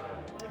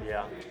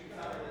 Yeah.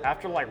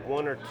 After like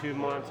 1 or 2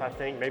 months, I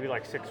think, maybe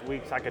like 6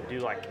 weeks, I could do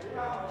like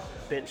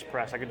bench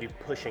press. I could do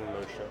pushing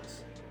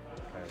motions.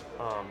 Okay.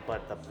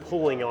 But the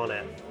pulling on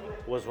it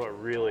was what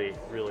really,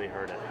 really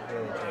hurt it.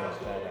 Really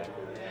changed that.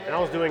 And I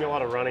was doing a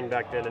lot of running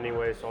back then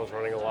anyway, so I was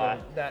running a lot.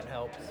 Yeah, that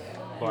helps.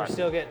 But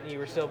you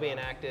were still being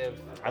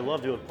active. I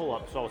love doing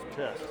pull-ups, so I was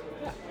pissed.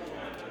 Yeah.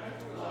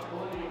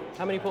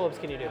 How many pull-ups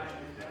can you do?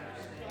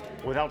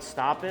 Without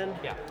stopping?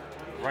 Yeah.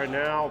 Right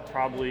now,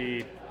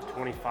 probably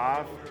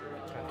 25,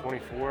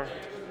 24.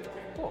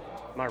 Cool.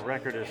 My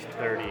record is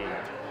 30.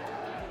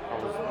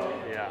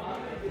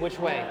 Which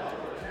way?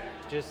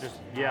 Just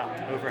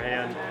overhand.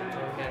 Overhand?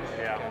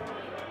 Yeah. Okay.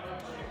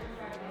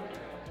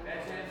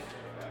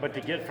 But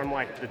to get from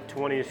like the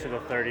 20s to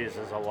the 30s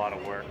is a lot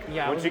of work.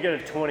 Yeah. Once you get a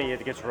 20,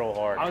 it gets real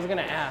hard. I was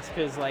gonna ask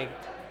because like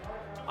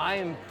I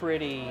can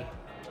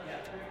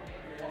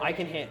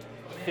hit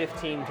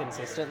 15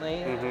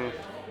 consistently,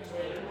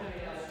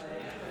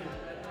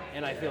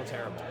 and I feel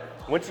terrible.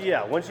 Once you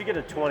get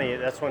a 20,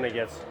 that's when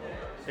it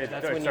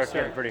starts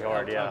getting pretty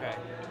hard. Yeah.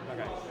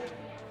 Okay.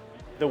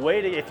 The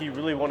way to, if you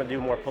really want to do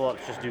more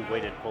pull-ups, just do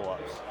weighted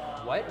pull-ups.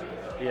 What?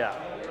 Yeah.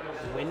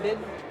 Winded?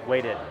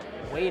 Weighted.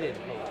 Weighted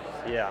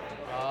pull-ups. Yeah.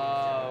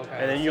 Oh, okay.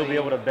 And then you'll be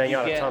able to bang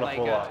out a ton of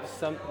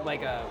pull-ups.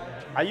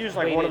 I use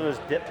like one of those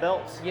dip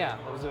belts. Yeah.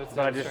 But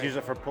I just use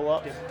it for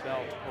pull-ups. Dip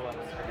belt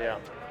pull-ups. Yeah.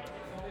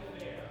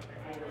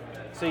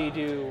 So you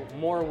do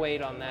more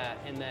weight on that,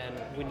 and then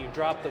when you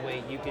drop the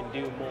weight, you can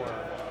do more.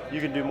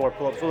 You can do more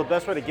pull-ups. Well, the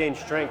best way to gain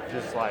strength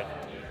is like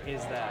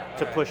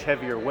to push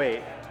heavier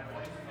weight.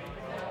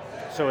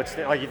 So it's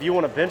like if you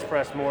want to bench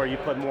press more, you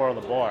put more on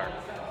the bar.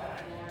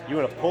 You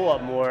want to pull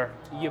up more,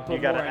 you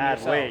got to add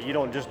yourself. weight. You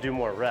don't just do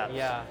more reps.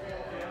 Yeah.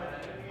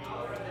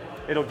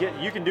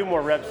 You can do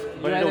more reps,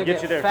 but You it'll either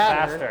get you there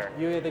fatter, faster.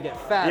 You either get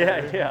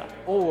fatter, Yeah.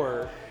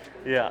 or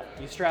Yeah.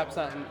 you strap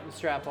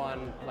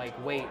on like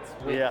weights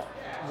with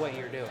what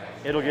you're doing.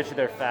 It'll get you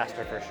there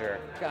faster for sure.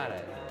 Got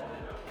it.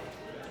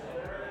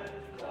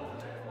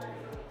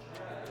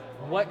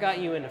 What got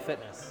you into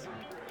fitness?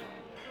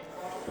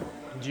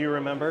 Do you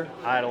remember?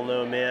 I don't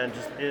know, man.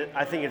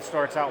 I think it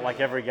starts out like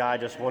every guy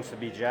just wants to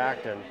be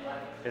jacked, and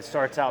it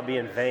starts out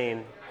being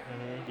vain,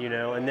 you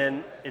know, and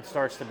then it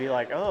starts to be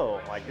like, oh,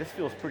 like this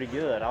feels pretty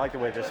good. I like the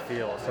way this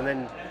feels. And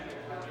then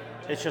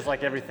it's just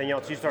like everything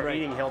else. You start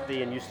eating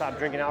healthy and you stop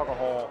drinking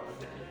alcohol,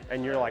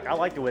 and you're like, I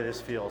like the way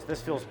this feels.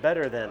 This feels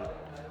better than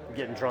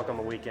getting drunk on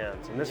the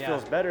weekends, and this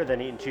feels better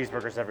than eating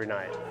cheeseburgers every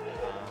night.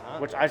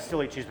 Which I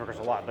still eat cheeseburgers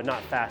a lot, but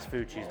not fast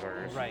food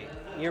cheeseburgers. Right.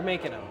 You're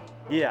making them.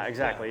 Yeah,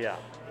 exactly, yeah.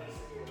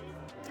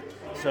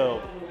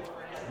 So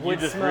you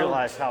just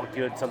realize how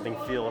good something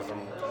feels, and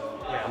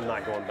I'm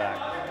not going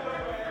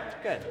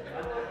back. Good.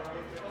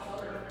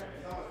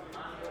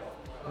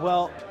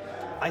 Well,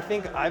 I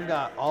think I've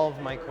got all of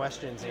my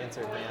questions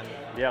answered, man.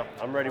 Yeah,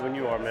 I'm ready when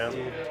you are, man.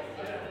 Dude.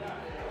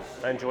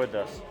 I enjoyed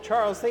this.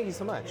 Charles, thank you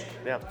so much.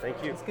 Yeah,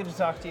 thank you. It's good to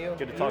talk to you.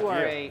 Good to talk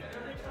to you.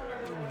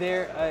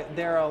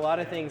 There are a lot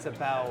of things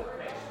about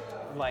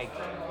like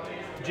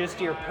just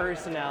your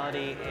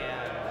personality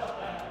and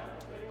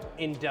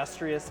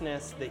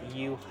industriousness that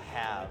you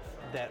have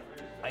that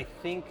I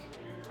think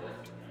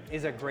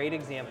is a great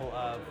example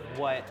of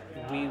what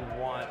we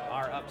want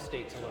our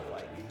upstate to look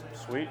like.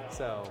 Sweet.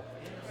 So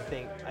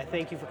I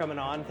thank you for coming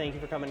on. Thank you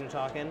for coming and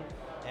talking.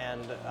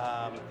 And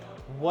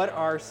what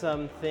are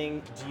some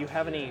things? Do you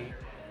have any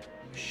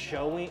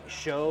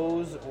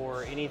shows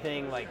or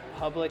anything like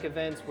public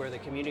events where the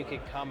community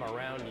could come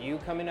around you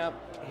coming up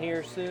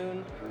here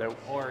soon? Nope.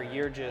 Or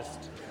you're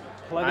just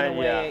plugging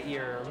away at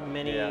your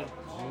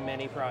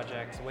many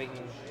projects,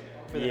 waiting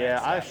for the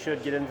next I step?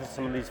 should get into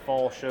some of these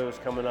fall shows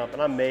coming up,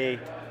 and I may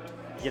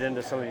get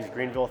into some of these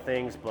Greenville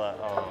things, but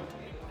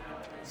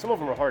some of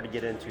them are hard to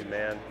get into,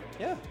 man.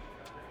 Yeah.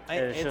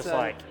 And it's just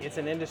like, it's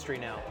an industry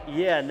now.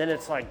 Yeah, and then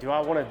it's like, do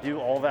I want to do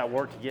all that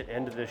work to get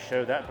into this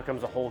show? That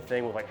becomes a whole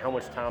thing with like, how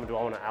much time do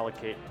I want to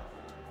allocate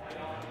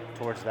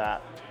towards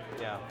that?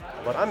 Yeah.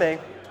 But I may.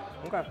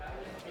 Okay.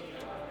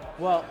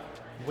 Well,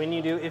 when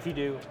you do, if you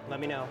do,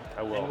 let me know.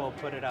 I will. And we'll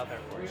put it out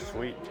there for you.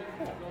 Sweet.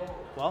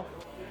 Well,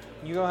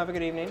 you go have a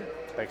good evening.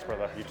 Thanks,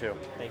 brother. You too.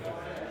 Thank you.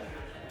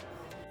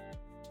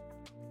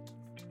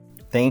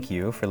 Thank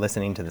you for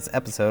listening to this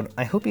episode.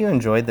 I hope you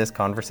enjoyed this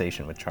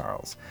conversation with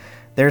Charles.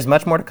 There's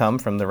much more to come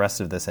from the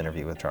rest of this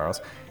interview with Charles.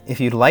 If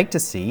you'd like to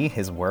see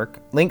his work,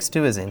 links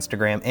to his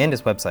Instagram and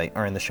his website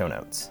are in the show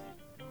notes.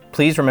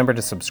 Please remember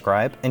to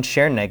subscribe and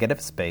share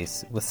Negative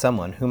Space with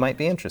someone who might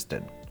be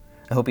interested.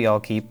 I hope you all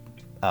keep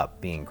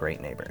up being great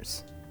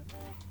neighbors.